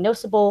easily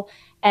diagnosable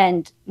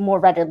and more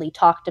readily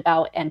talked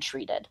about and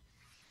treated.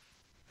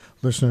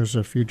 Listeners,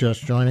 if you're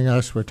just joining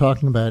us, we're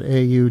talking about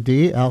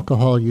AUD,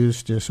 alcohol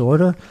use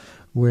disorder,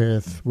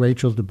 with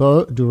Rachel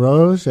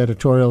DuRose,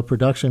 editorial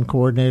production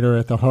coordinator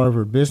at the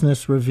Harvard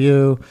Business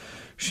Review.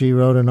 She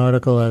wrote an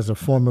article as a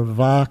former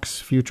Vox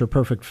Future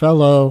Perfect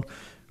Fellow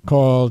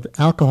called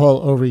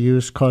Alcohol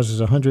Overuse Causes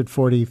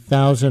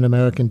 140,000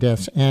 American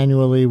Deaths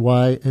Annually.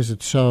 Why is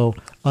it so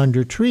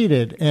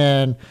undertreated?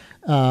 And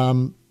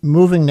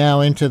moving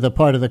now into the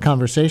part of the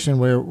conversation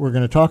where we're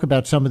going to talk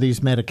about some of these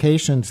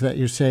medications that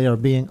you say are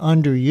being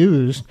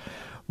underused.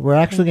 We're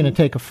actually going to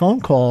take a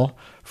phone call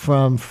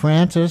from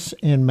Francis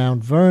in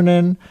Mount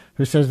Vernon,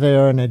 who says they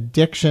are an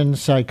addiction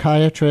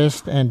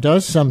psychiatrist and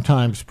does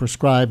sometimes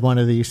prescribe one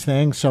of these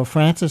things. So,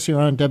 Francis,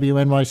 you're on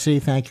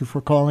WNYC. Thank you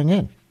for calling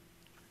in.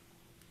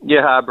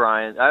 Yeah, hi,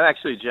 Brian. I'm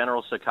actually a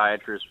general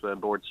psychiatrist, but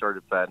I'm board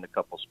certified in a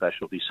couple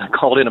specialties. I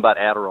called in about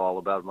Adderall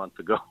about a month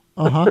ago.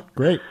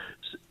 Great.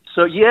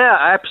 So, yeah,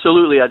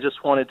 absolutely. I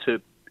just wanted to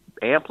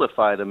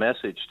amplify the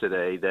message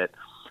today that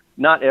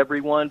not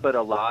everyone, but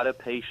a lot of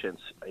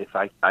patients, if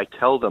I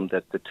tell them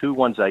that the two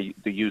ones I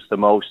use the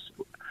most,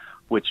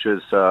 which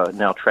is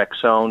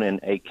naltrexone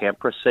and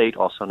acamprosate,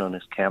 also known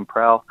as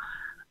Camprel,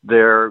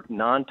 they're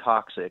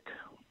non-toxic,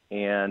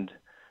 and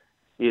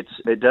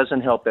it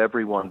doesn't help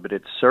everyone, but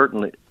it's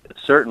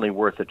certainly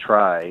worth a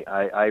try.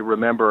 I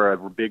remember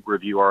a big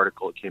review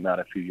article that came out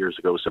a few years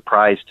ago. It was a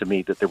surprise to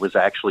me that there was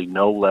actually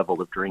no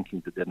level of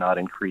drinking that did not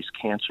increase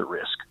cancer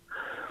risk.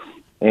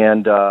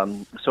 And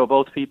so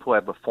both people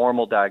have a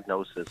formal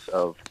diagnosis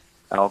of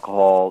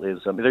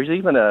alcoholism. There's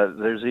even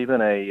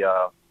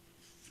a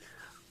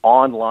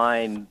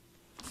online.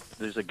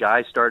 There's a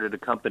guy started a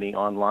company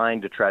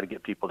online to try to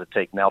get people to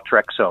take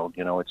naltrexone.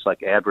 You know, it's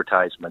like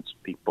advertisements,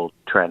 people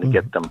trying to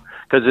get them,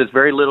 because there's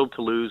very little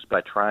to lose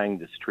by trying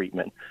this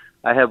treatment.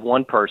 I have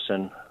one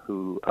person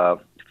who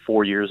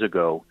 4 years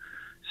ago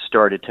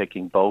started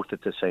taking both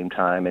at the same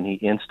time, and he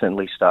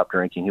instantly stopped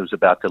drinking. He was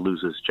about to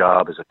lose his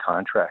job as a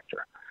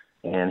contractor.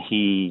 And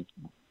he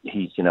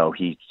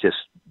just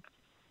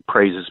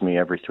praises me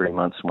every 3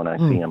 months when I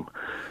see him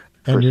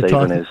for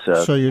saving his.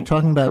 So you're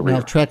talking about career.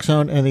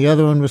 Naltrexone, and the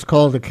other one was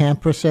called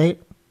acamprosate?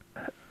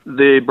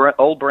 The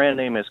old brand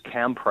name is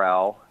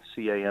Camprel,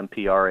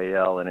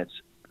 Campral, and it's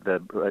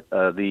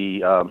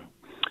the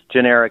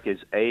generic is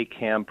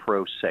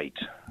acamprosate.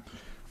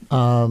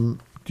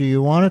 Do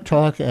you want to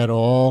talk at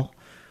all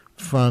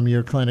from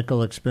your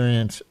clinical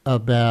experience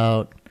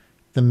about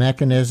the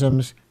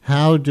mechanisms?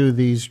 How do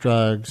these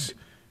drugs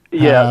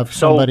have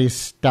somebody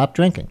stop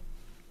drinking?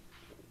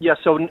 Yeah,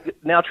 so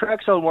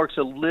naltrexone works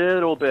a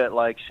little bit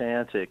like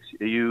Chantix.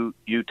 You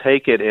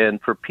take it, and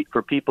for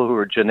people who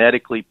are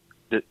genetically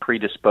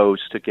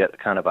predisposed to get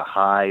kind of a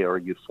high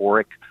or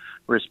euphoric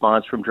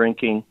response from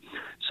drinking,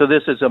 so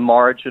this is a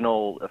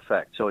marginal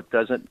effect. So it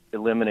doesn't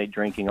eliminate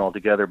drinking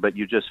altogether, but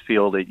you just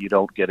feel that you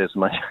don't get as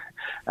much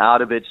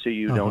out of it, so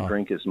you don't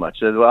drink as much.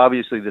 So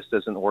obviously, this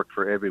doesn't work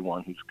for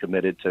everyone who's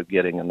committed to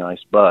getting a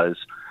nice buzz.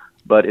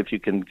 But if you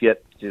can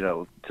get,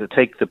 to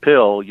take the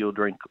pill, you'll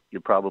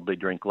probably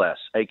drink less.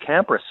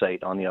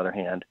 Acamprosate, on the other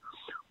hand,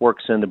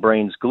 works in the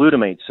brain's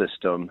glutamate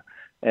system,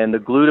 and the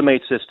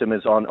glutamate system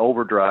is on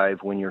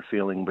overdrive when you're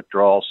feeling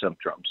withdrawal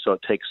symptoms. So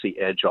it takes the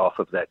edge off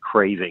of that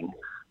craving.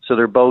 So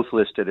they're both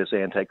listed as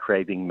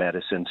anti-craving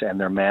medicines, and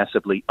they're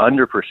massively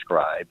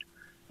underprescribed.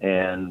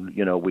 And,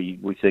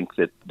 we think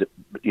that,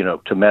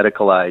 to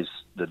medicalize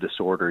the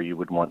disorder, you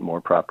would want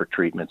more proper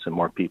treatments and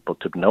more people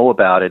to know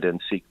about it and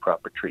seek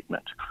proper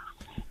treatment.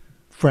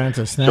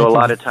 Francis, thank you. So a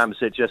lot of times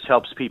it just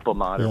helps people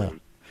moderate. Yeah.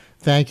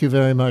 Thank you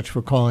very much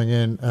for calling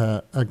in,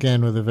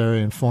 again, with a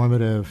very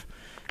informative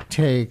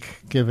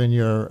take, given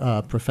your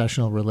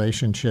professional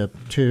relationship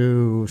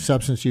to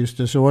substance use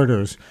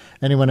disorders.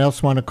 Anyone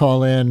else want to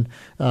call in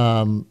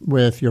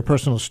with your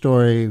personal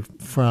story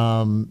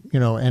from,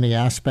 any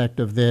aspect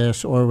of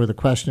this, or with a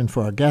question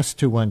for our guest?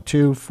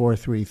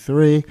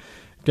 212-433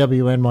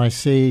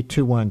 WNYC,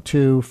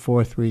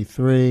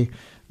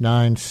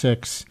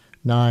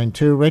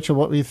 212-433-9692. Rachel,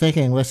 what were you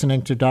thinking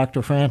listening to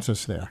Dr.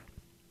 Francis there?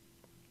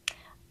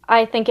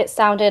 I think it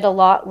sounded a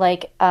lot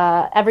like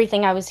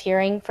everything I was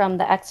hearing from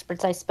the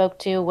experts I spoke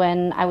to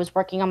when I was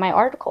working on my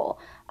article.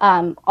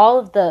 All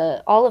of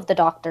the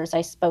doctors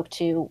I spoke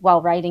to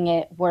while writing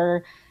it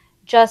were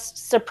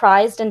just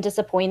surprised and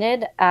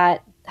disappointed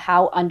at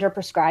how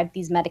underprescribed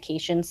these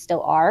medications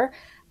still are.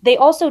 They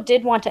also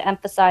did want to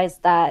emphasize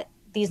that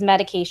these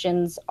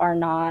medications are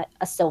not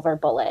a silver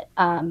bullet.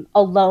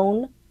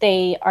 Alone,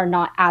 they are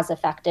not as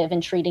effective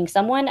in treating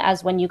someone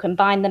as when you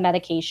combine the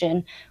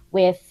medication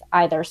with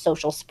either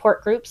social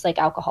support groups like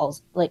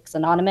Alcoholics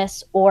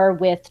Anonymous or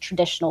with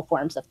traditional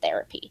forms of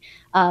therapy.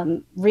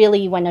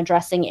 Really, when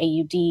addressing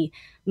AUD,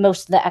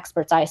 most of the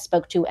experts I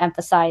spoke to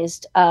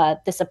emphasized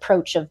this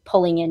approach of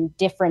pulling in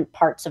different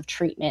parts of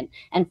treatment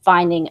and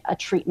finding a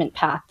treatment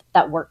path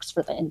that works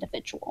for the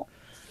individual.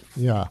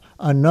 Yeah.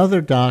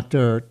 Another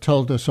doctor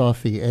told us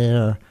off the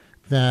air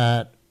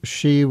that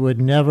she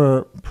would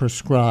never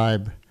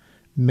prescribe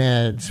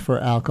meds for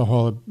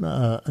alcohol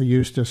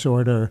use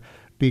disorder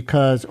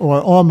because,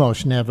 or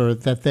almost never,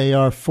 that they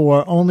are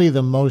for only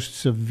the most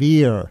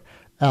severe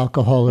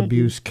alcohol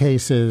abuse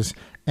cases,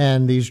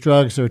 and these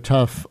drugs are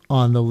tough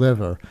on the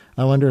liver.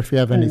 I wonder if you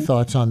have any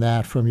thoughts on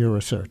that from your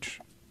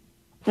research.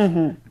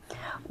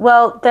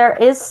 Well, there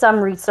is some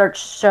research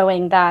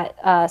showing that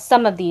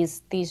some of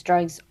these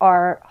drugs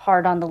are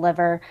hard on the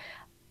liver.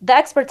 The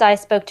experts I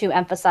spoke to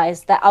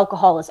emphasized that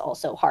alcohol is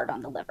also hard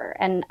on the liver.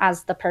 And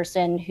as the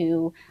person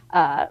who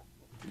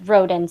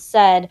wrote and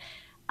said,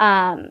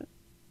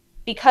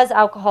 because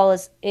alcohol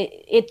is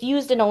it's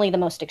used in only the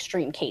most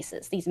extreme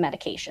cases, these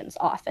medications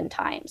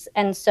oftentimes.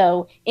 And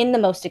so in the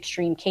most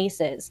extreme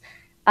cases,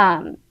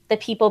 the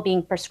people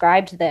being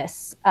prescribed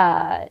this,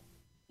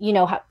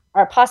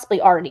 are possibly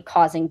already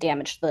causing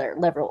damage to their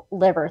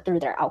liver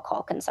through their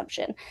alcohol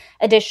consumption.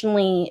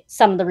 Additionally,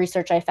 some of the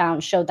research I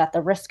found showed that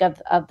the risk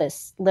of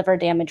this liver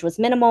damage was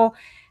minimal.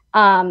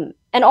 And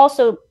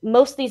also,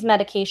 most of these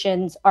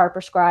medications are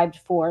prescribed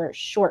for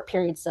short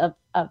periods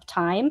of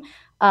time,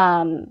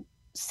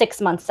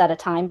 6 months at a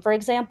time, for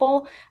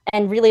example.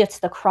 And really, it's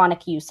the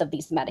chronic use of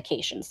these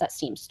medications that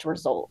seems to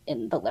result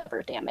in the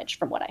liver damage,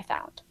 from what I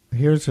found.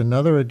 Here's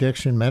another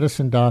addiction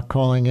medicine doc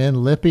calling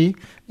in, Lippy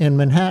in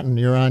Manhattan.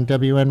 You're on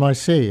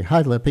WNYC.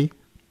 Hi, Lippy.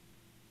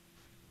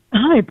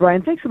 Hi,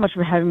 Brian. Thanks so much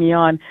for having me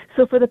on.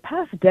 So for the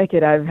past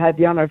decade, I've had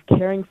the honor of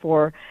caring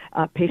for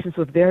patients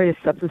with various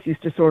substance use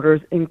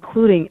disorders,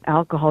 including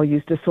alcohol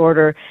use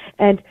disorder.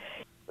 And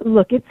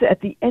look, it's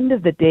at the end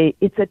of the day,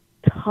 it's a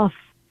tough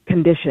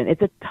condition.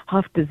 It's a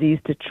tough disease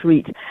to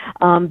treat.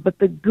 But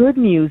the good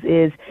news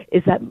is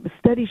that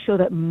studies show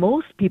that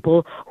most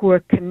people who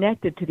are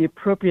connected to the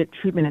appropriate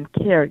treatment and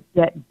care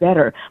get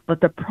better.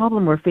 But the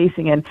problem we're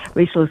facing, and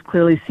Rachel has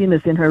clearly seen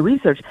this in her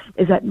research,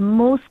 is that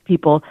most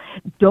people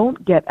don't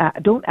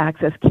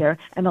access care,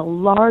 and a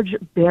large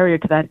barrier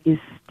to that is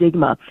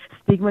stigma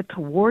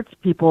towards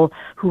people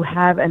who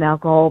have an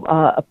alcohol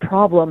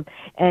problem,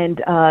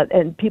 and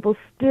people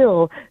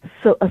still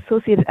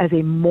associate it as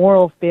a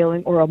moral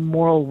failing or a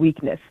moral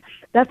weakness.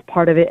 That's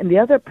part of it. And the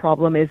other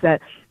problem is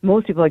that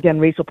most people, again,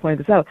 Rachel pointed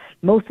this out,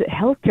 most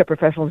healthcare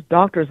professionals,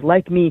 doctors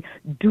like me,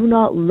 do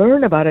not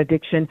learn about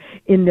addiction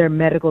in their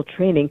medical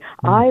training.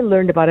 I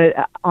learned about it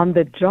on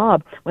the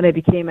job when I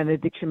became an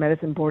addiction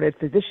medicine boarded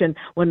physician,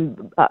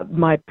 when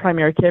my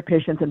primary care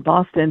patients in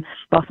Boston's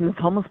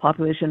homeless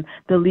population,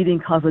 the leading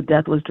cause of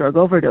death was drug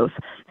overdose.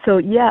 So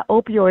yeah,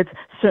 opioids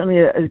certainly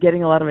is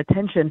getting a lot of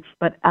attention,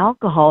 but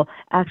alcohol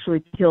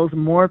actually kills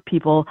more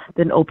people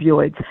than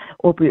opioids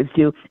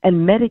do.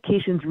 And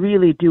medications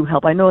really do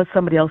help. I know as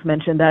somebody else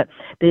mentioned that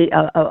they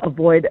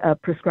avoid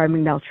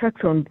prescribing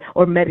naltrexone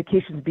or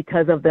medications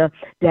because of the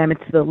damage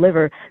to the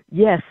liver.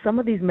 Yes, some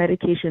of these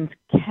medications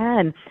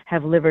can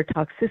have liver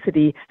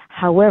toxicity.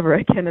 However,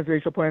 again, as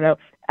Rachel pointed out,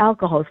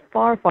 alcohol is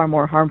far, far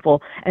more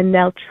harmful. And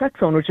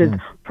naltrexone, which is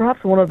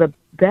perhaps one of the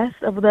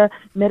best of the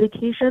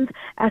medications,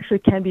 actually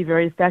can be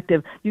very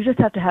effective. You just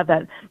have to have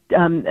that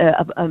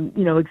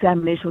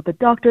examination with the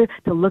doctor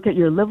to look at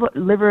your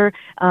liver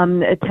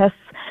tests,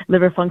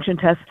 liver function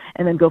tests,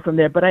 and then go from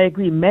there. But I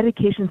agree,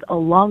 medications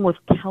along with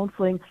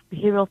counseling,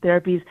 behavioral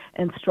therapies,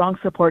 and strong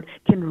support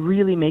can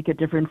really make a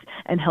difference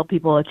and help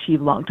people achieve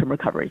long-term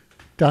recovery.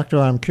 Doctor,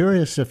 I'm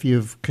curious if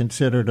you've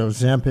considered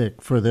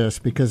Ozempic for this,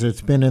 because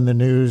it's been in the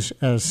news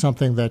as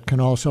something that can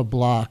also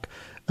block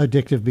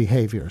addictive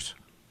behaviors.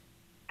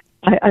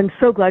 I'm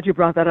so glad you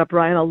brought that up,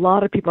 Brian. A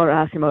lot of people are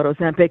asking about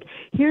Ozempic.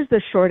 Here's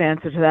the short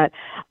answer to that.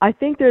 I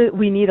think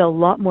we need a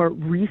lot more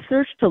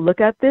research to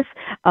look at this.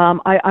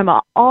 I'm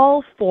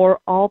all for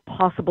all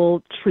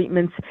possible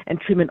treatments and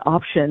treatment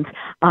options.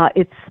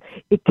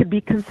 It could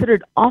be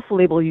considered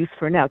off-label use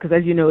for now, because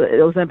as you know,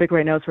 Ozempic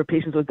right now is for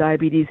patients with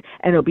diabetes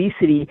and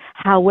obesity.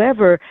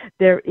 However,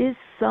 there is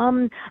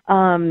some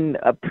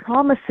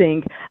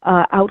promising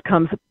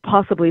outcomes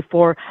possibly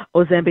for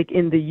Ozempic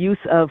in the use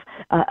of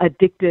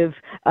addictive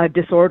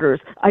disorders.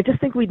 I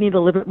just think we need a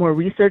little bit more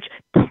research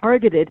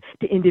targeted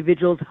to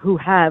individuals who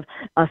have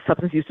a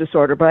substance use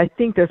disorder. But I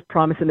think there's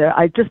promise in there.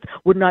 I just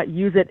would not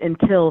use it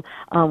until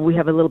we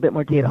have a little bit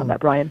more data on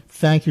that, Brian.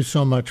 Thank you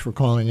so much for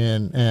calling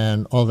in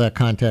and all that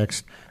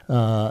context.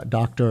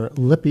 Dr.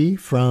 Lippy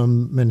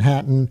from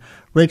Manhattan.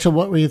 Rachel,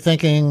 what were you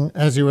thinking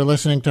as you were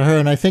listening to her?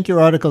 And I think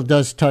your article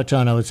does touch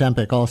on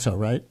Ozempic also,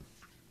 right?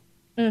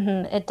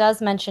 It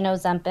does mention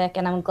Ozempic,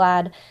 and I'm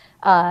glad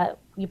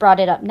you brought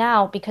it up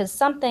now, because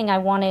something I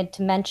wanted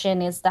to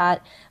mention is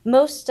that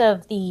most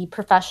of the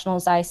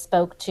professionals I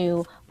spoke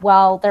to,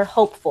 while they're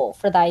hopeful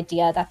for the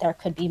idea that there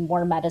could be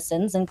more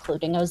medicines,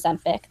 including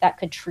Ozempic, that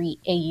could treat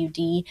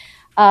AUD,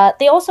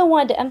 they also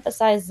wanted to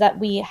emphasize that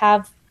we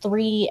have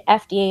 3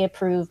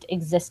 FDA-approved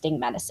existing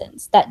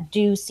medicines that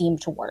do seem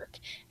to work.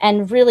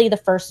 And really the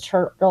first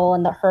hurdle,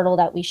 and the hurdle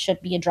that we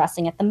should be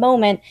addressing at the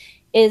moment,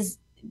 is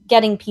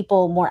getting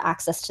people more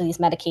access to these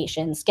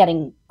medications,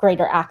 getting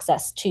greater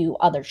access to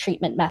other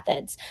treatment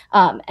methods,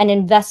 and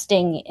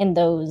investing in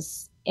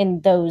those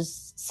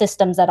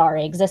systems that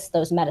already exist,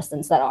 those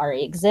medicines that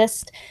already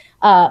exist,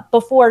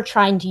 before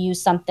trying to use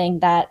something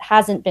that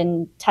hasn't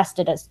been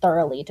tested as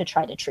thoroughly to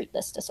try to treat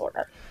this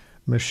disorder.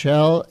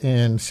 Michelle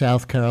in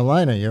South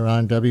Carolina, you're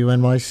on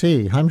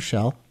WNYC. Hi,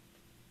 Michelle.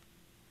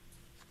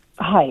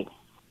 Hi.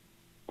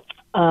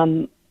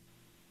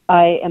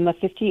 I am a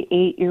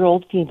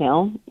 58-year-old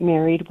female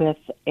married with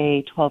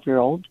a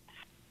 12-year-old.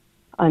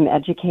 I'm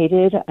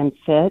educated, I'm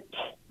fit,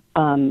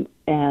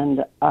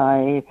 and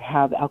I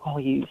have alcohol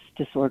use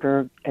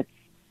disorder.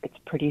 It's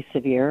pretty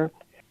severe.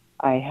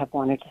 I have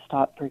wanted to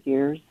stop for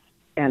years,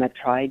 and I've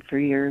tried for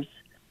years.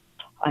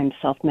 I'm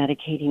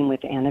self-medicating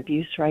with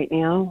Antabuse right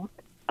now.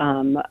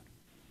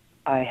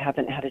 I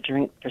haven't had a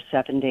drink for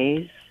 7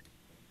 days,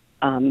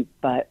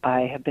 but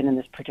I have been in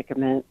this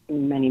predicament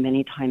many,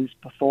 many times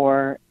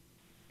before,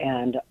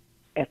 and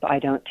if I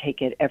don't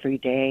take it every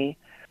day,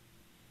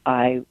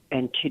 and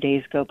 2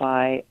 days go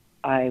by,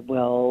 I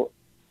will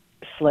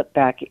slip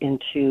back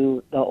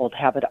into the old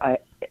habit.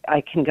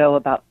 I can go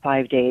about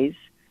 5 days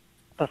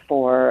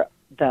before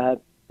the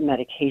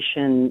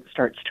medication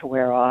starts to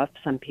wear off.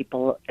 Some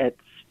people, it's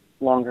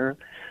longer,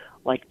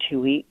 like 2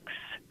 weeks.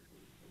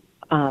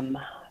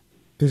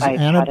 Is I've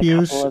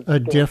Anabuse a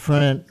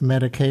different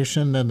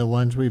medication than the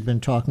ones we've been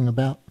talking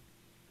about?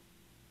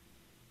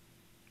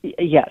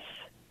 Yes.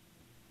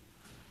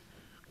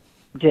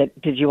 Did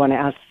you want to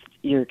ask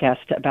your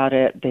guest about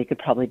it? They could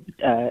probably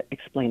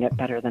explain it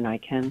better than I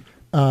can.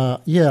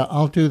 Yeah,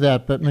 I'll do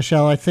that. But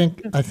Michelle, I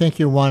think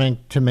you're wanting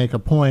to make a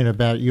point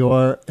about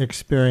your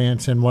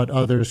experience and what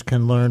others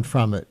can learn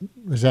from it.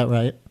 Is that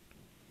right?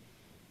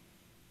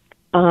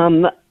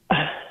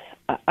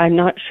 I'm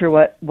not sure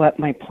what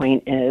my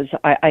point is.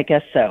 I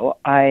guess so.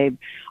 I've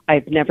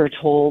never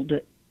told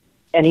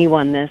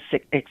anyone this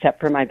except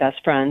for my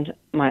best friend.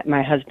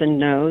 My husband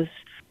knows,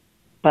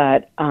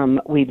 but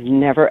we've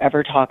never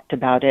ever talked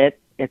about it.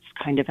 It's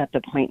kind of at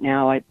the point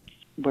now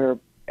where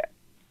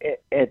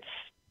it's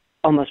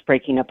almost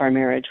breaking up our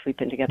marriage. We've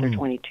been together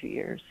 22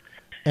 years.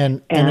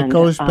 And it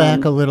goes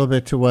back a little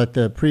bit to what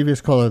the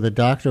previous caller, the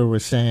doctor,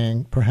 was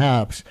saying,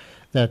 perhaps,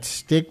 that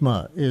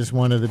stigma is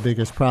one of the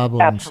biggest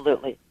problems.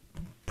 Absolutely.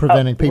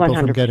 Preventing people 100%.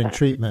 from getting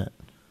treatment.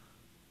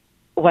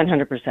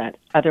 100%.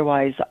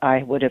 Otherwise,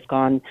 I would have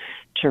gone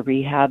to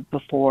rehab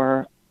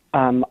before.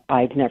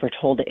 I've never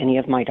told any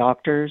of my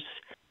doctors.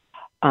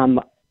 I'm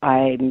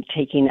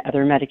taking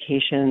other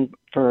medication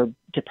for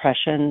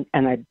depression,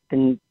 and I've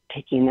been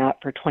taking that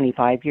for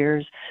 25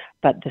 years.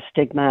 But the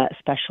stigma,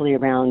 especially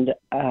around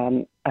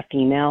a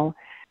female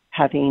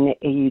having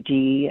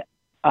AUD,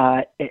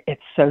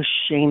 it's so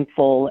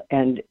shameful.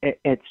 And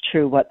it's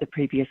true what the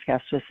previous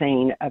guest was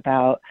saying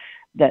about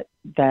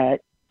that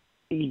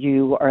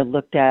you are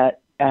looked at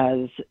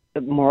as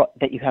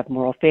that you have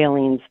moral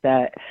failings,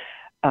 that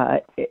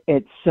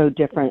it's so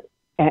different.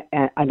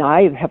 And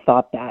I have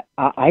thought that.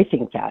 I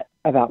think that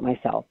about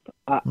myself.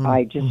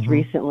 I just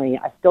recently,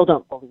 I still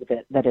don't believe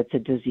it, that it's a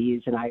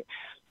disease. And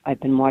I've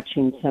been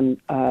watching some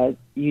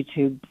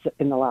YouTubes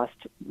in the last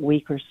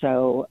week or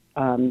so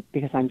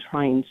because I'm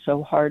trying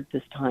so hard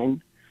this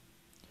time.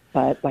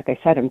 But like I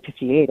said, I'm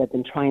 58. I've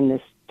been trying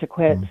this to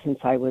quit since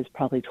I was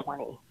probably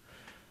 20.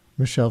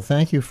 Michelle,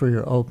 thank you for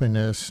your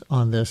openness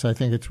on this. I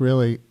think it's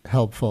really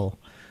helpful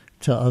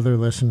to other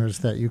listeners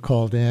that you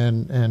called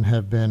in and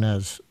have been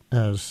as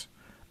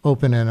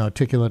open and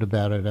articulate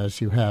about it as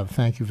you have.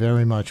 Thank you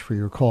very much for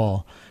your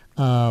call.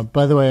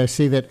 By the way, I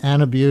see that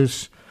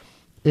Anabuse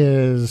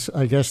is,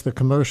 I guess, the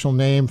commercial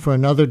name for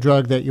another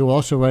drug that you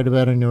also write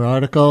about in your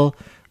article,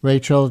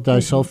 Rachel,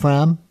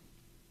 disulfiram.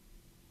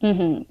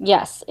 Mm-hmm.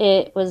 Yes,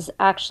 it was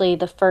actually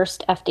the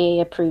first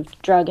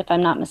FDA-approved drug, if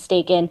I'm not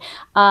mistaken.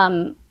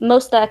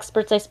 Most of the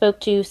experts I spoke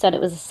to said it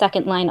was a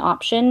second-line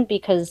option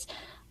because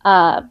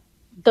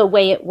the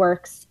way it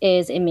works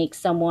is it makes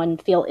someone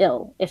feel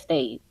ill if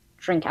they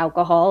drink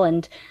alcohol.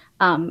 And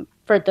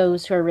for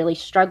those who are really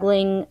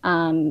struggling,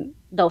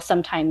 they'll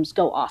sometimes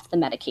go off the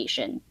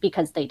medication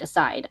because they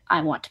decide,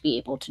 I want to be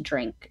able to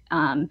drink.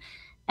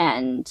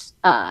 And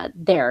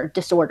their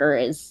disorder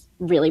is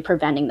really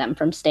preventing them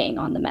from staying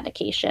on the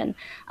medication.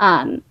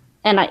 And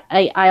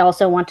I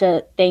also want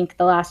to thank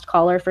the last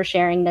caller for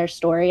sharing their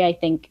story. I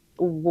think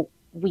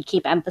we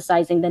keep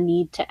emphasizing the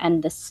need to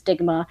end the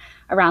stigma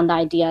around the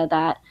idea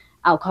that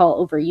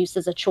alcohol overuse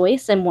is a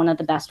choice. And one of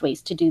the best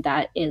ways to do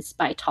that is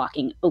by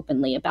talking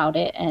openly about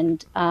it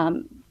and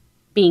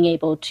being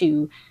able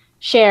to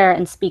share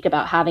and speak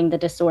about having the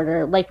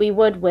disorder like we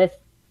would with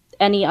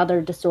any other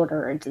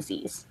disorder or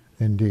disease.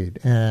 Indeed.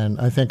 And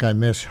I think I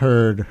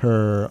misheard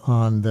her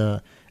on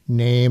the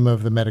name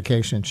of the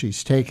medication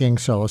she's taking,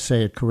 so I'll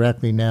say it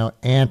correctly now,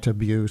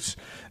 Antabuse,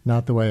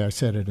 not the way I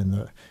said it in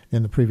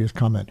the previous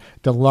comment.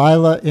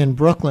 Delilah in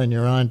Brooklyn,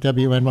 you're on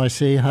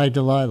WNYC. Hi,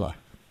 Delilah.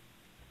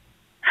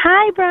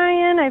 Hi,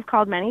 Brian. I've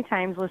called many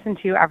times, listened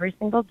to you every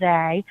single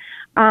day.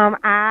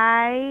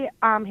 I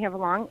have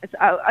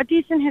a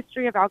decent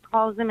history of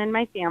alcoholism in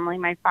my family.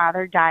 My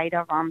father died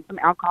of some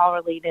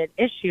alcohol-related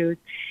issues,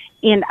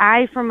 and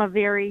I, from a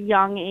very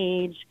young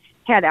age,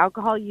 had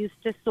alcohol use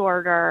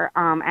disorder.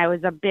 I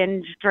was a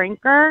binge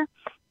drinker,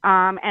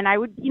 and I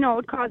would, it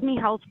would cause me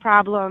health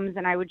problems,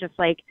 and I would just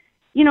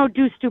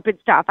do stupid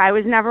stuff. I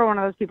was never one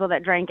of those people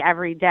that drank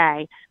every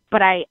day,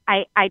 but I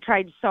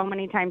tried so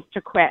many times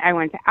to quit. I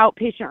went to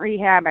outpatient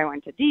rehab. I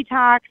went to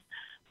detox,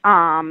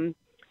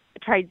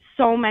 tried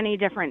so many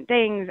different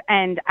things,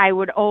 and I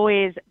would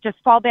always just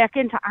fall back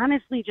into,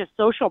 honestly, just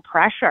social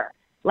pressure.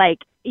 Like,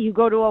 you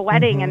go to a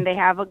wedding and they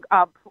have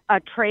a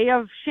tray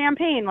of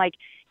champagne. Like,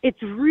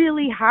 it's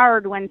really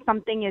hard when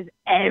something is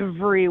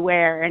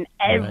everywhere and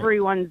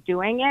everyone's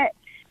doing it.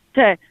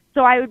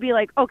 So I would be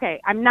like, okay,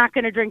 I'm not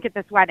going to drink at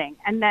this wedding.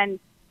 And then,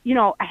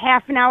 a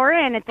half an hour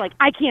in, it's like,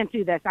 I can't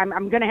do this.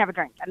 I'm going to have a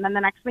drink. And then the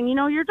next thing you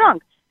know, you're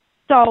drunk.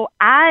 So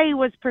I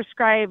was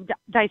prescribed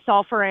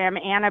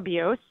disulfiram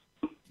Antabuse,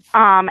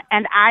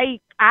 and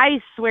I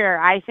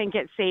swear I think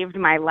it saved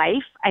my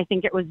life. I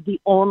think it was the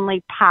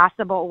only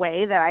possible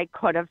way that I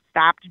could have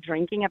stopped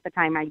drinking at the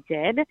time I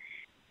did.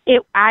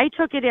 I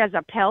took it as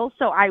a pill,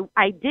 so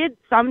I did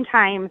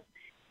sometimes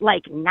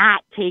like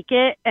not take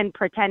it and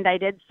pretend I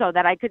did so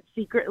that I could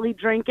secretly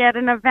drink at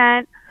an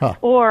event. Huh.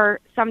 Or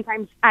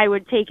sometimes I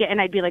would take it and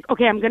I'd be like,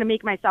 okay, I'm going to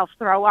make myself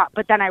throw up.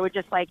 But then I would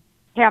just like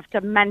have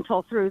to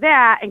mental through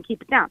that and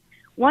keep it down.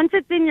 Once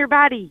it's in your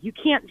body, you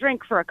can't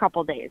drink for a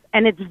couple days,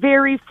 and it's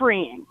very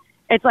freeing.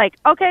 It's like,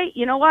 okay,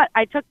 you know what?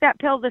 I took that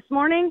pill this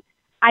morning.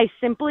 I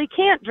simply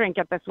can't drink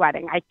at this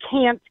wedding. I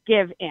can't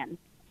give in.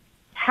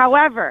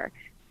 However,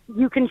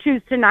 you can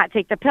choose to not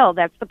take the pill.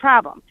 That's the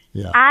problem.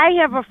 Yeah. I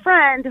have a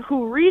friend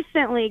who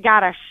recently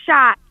got a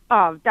shot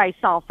of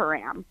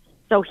disulfiram,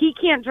 so he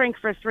can't drink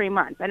for 3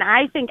 months, and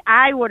I think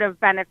I would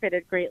have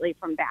benefited greatly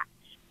from that.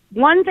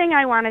 One thing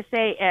I want to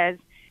say is,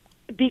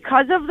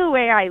 because of the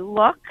way I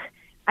look,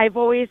 I've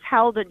always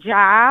held a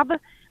job.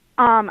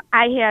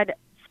 I had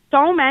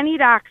so many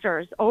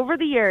doctors over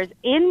the years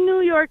in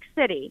New York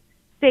City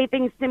say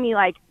things to me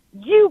like,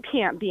 you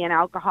can't be an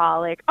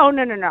alcoholic. Oh,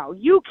 no.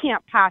 You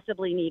can't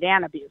possibly need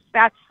Antabuse.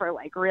 That's for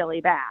like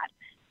really bad.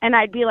 And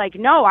I'd be like,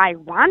 no, I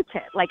want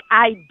it. Like,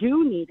 I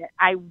do need it.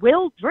 I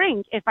will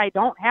drink if I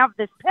don't have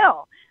this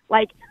pill.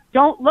 Like,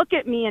 don't look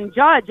at me and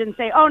judge and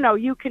say, oh, no,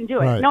 you can do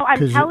it. Right, No,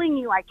 I'm telling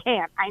you I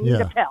can't. I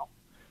need a pill.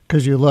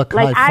 Because you look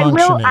Like, high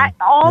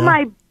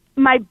functioning.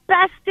 My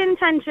best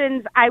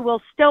intentions, I will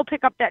still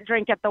pick up that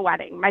drink at the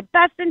wedding. My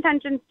best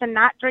intentions to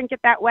not drink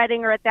at that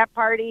wedding or at that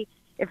party.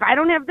 If I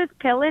don't have this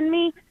pill in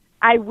me,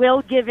 I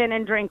will give in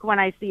and drink when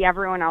I see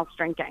everyone else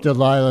drinking.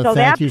 Delilah, so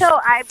thank that you.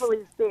 pill, I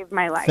believe, saved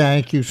my life.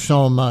 Thank you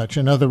so much.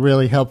 Another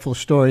really helpful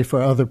story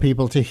for other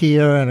people to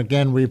hear. And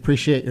again, we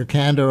appreciate your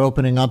candor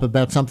opening up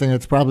about something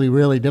that's probably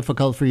really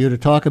difficult for you to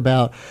talk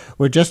about.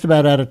 We're just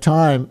about out of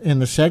time in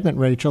the segment,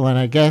 Rachel, and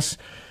I guess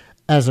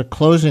as a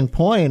closing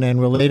point and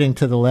relating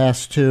to the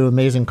last two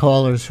amazing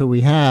callers who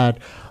we had,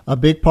 a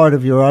big part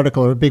of your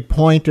article, or a big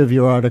point of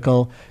your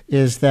article,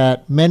 is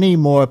that many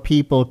more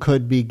people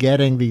could be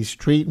getting these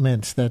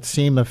treatments that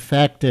seem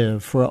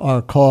effective for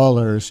our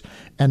callers,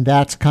 and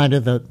that's kind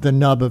of the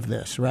nub of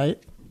this,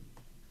 right?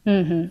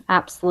 Mm-hmm,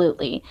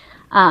 absolutely.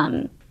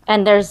 And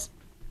there's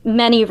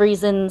many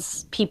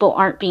reasons people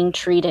aren't being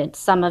treated.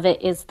 Some of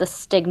it is the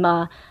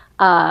stigma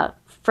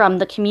from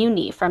the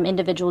community, from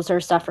individuals who are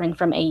suffering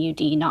from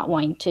AUD, not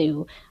wanting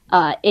to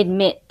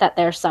admit that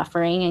they're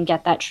suffering and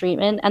get that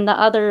treatment. And the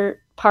other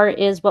part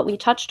is what we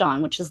touched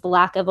on, which is the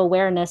lack of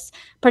awareness,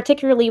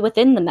 particularly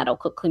within the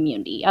medical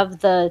community. Of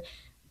the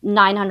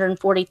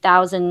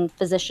 940,000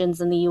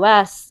 physicians in the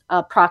U.S.,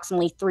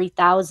 approximately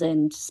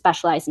 3,000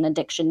 specialize in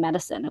addiction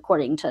medicine,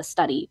 according to a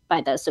study by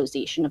the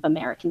Association of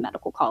American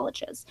Medical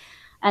Colleges.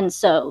 And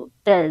so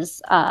there's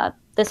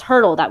this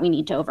hurdle that we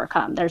need to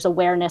overcome. There's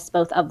awareness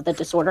both of the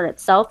disorder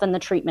itself and the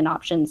treatment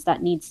options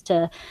that needs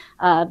to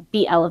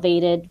be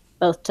elevated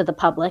both to the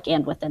public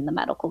and within the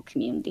medical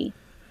community.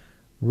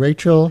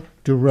 Rachel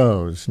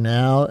DeRose,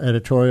 now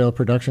editorial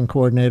production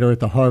coordinator at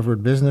the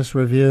Harvard Business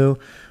Review,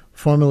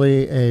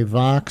 formerly a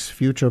Vox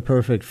Future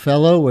Perfect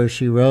Fellow, where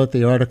she wrote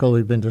the article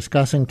we've been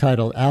discussing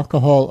titled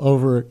Alcohol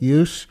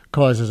Overuse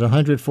Causes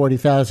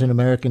 140,000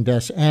 American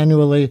Deaths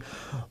Annually.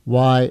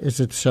 Why is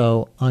it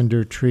so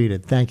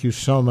undertreated? Thank you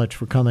so much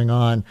for coming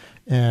on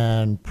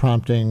and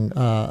prompting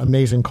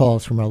amazing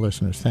calls from our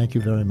listeners. Thank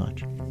you very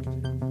much.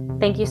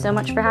 Thank you so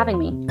much for having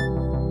me.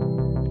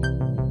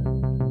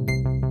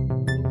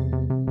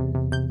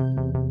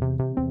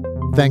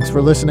 Thanks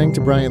for listening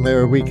to Brian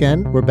Lehrer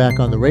Weekend. We're back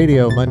on the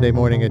radio Monday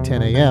morning at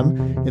 10 a.m.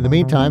 In the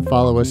meantime,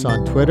 follow us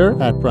on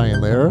Twitter at Brian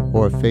Lehrer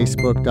or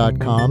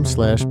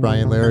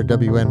Facebook.com/Brian Lehrer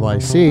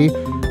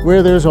WNYC,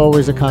 where there's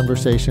always a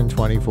conversation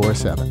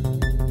 24/7.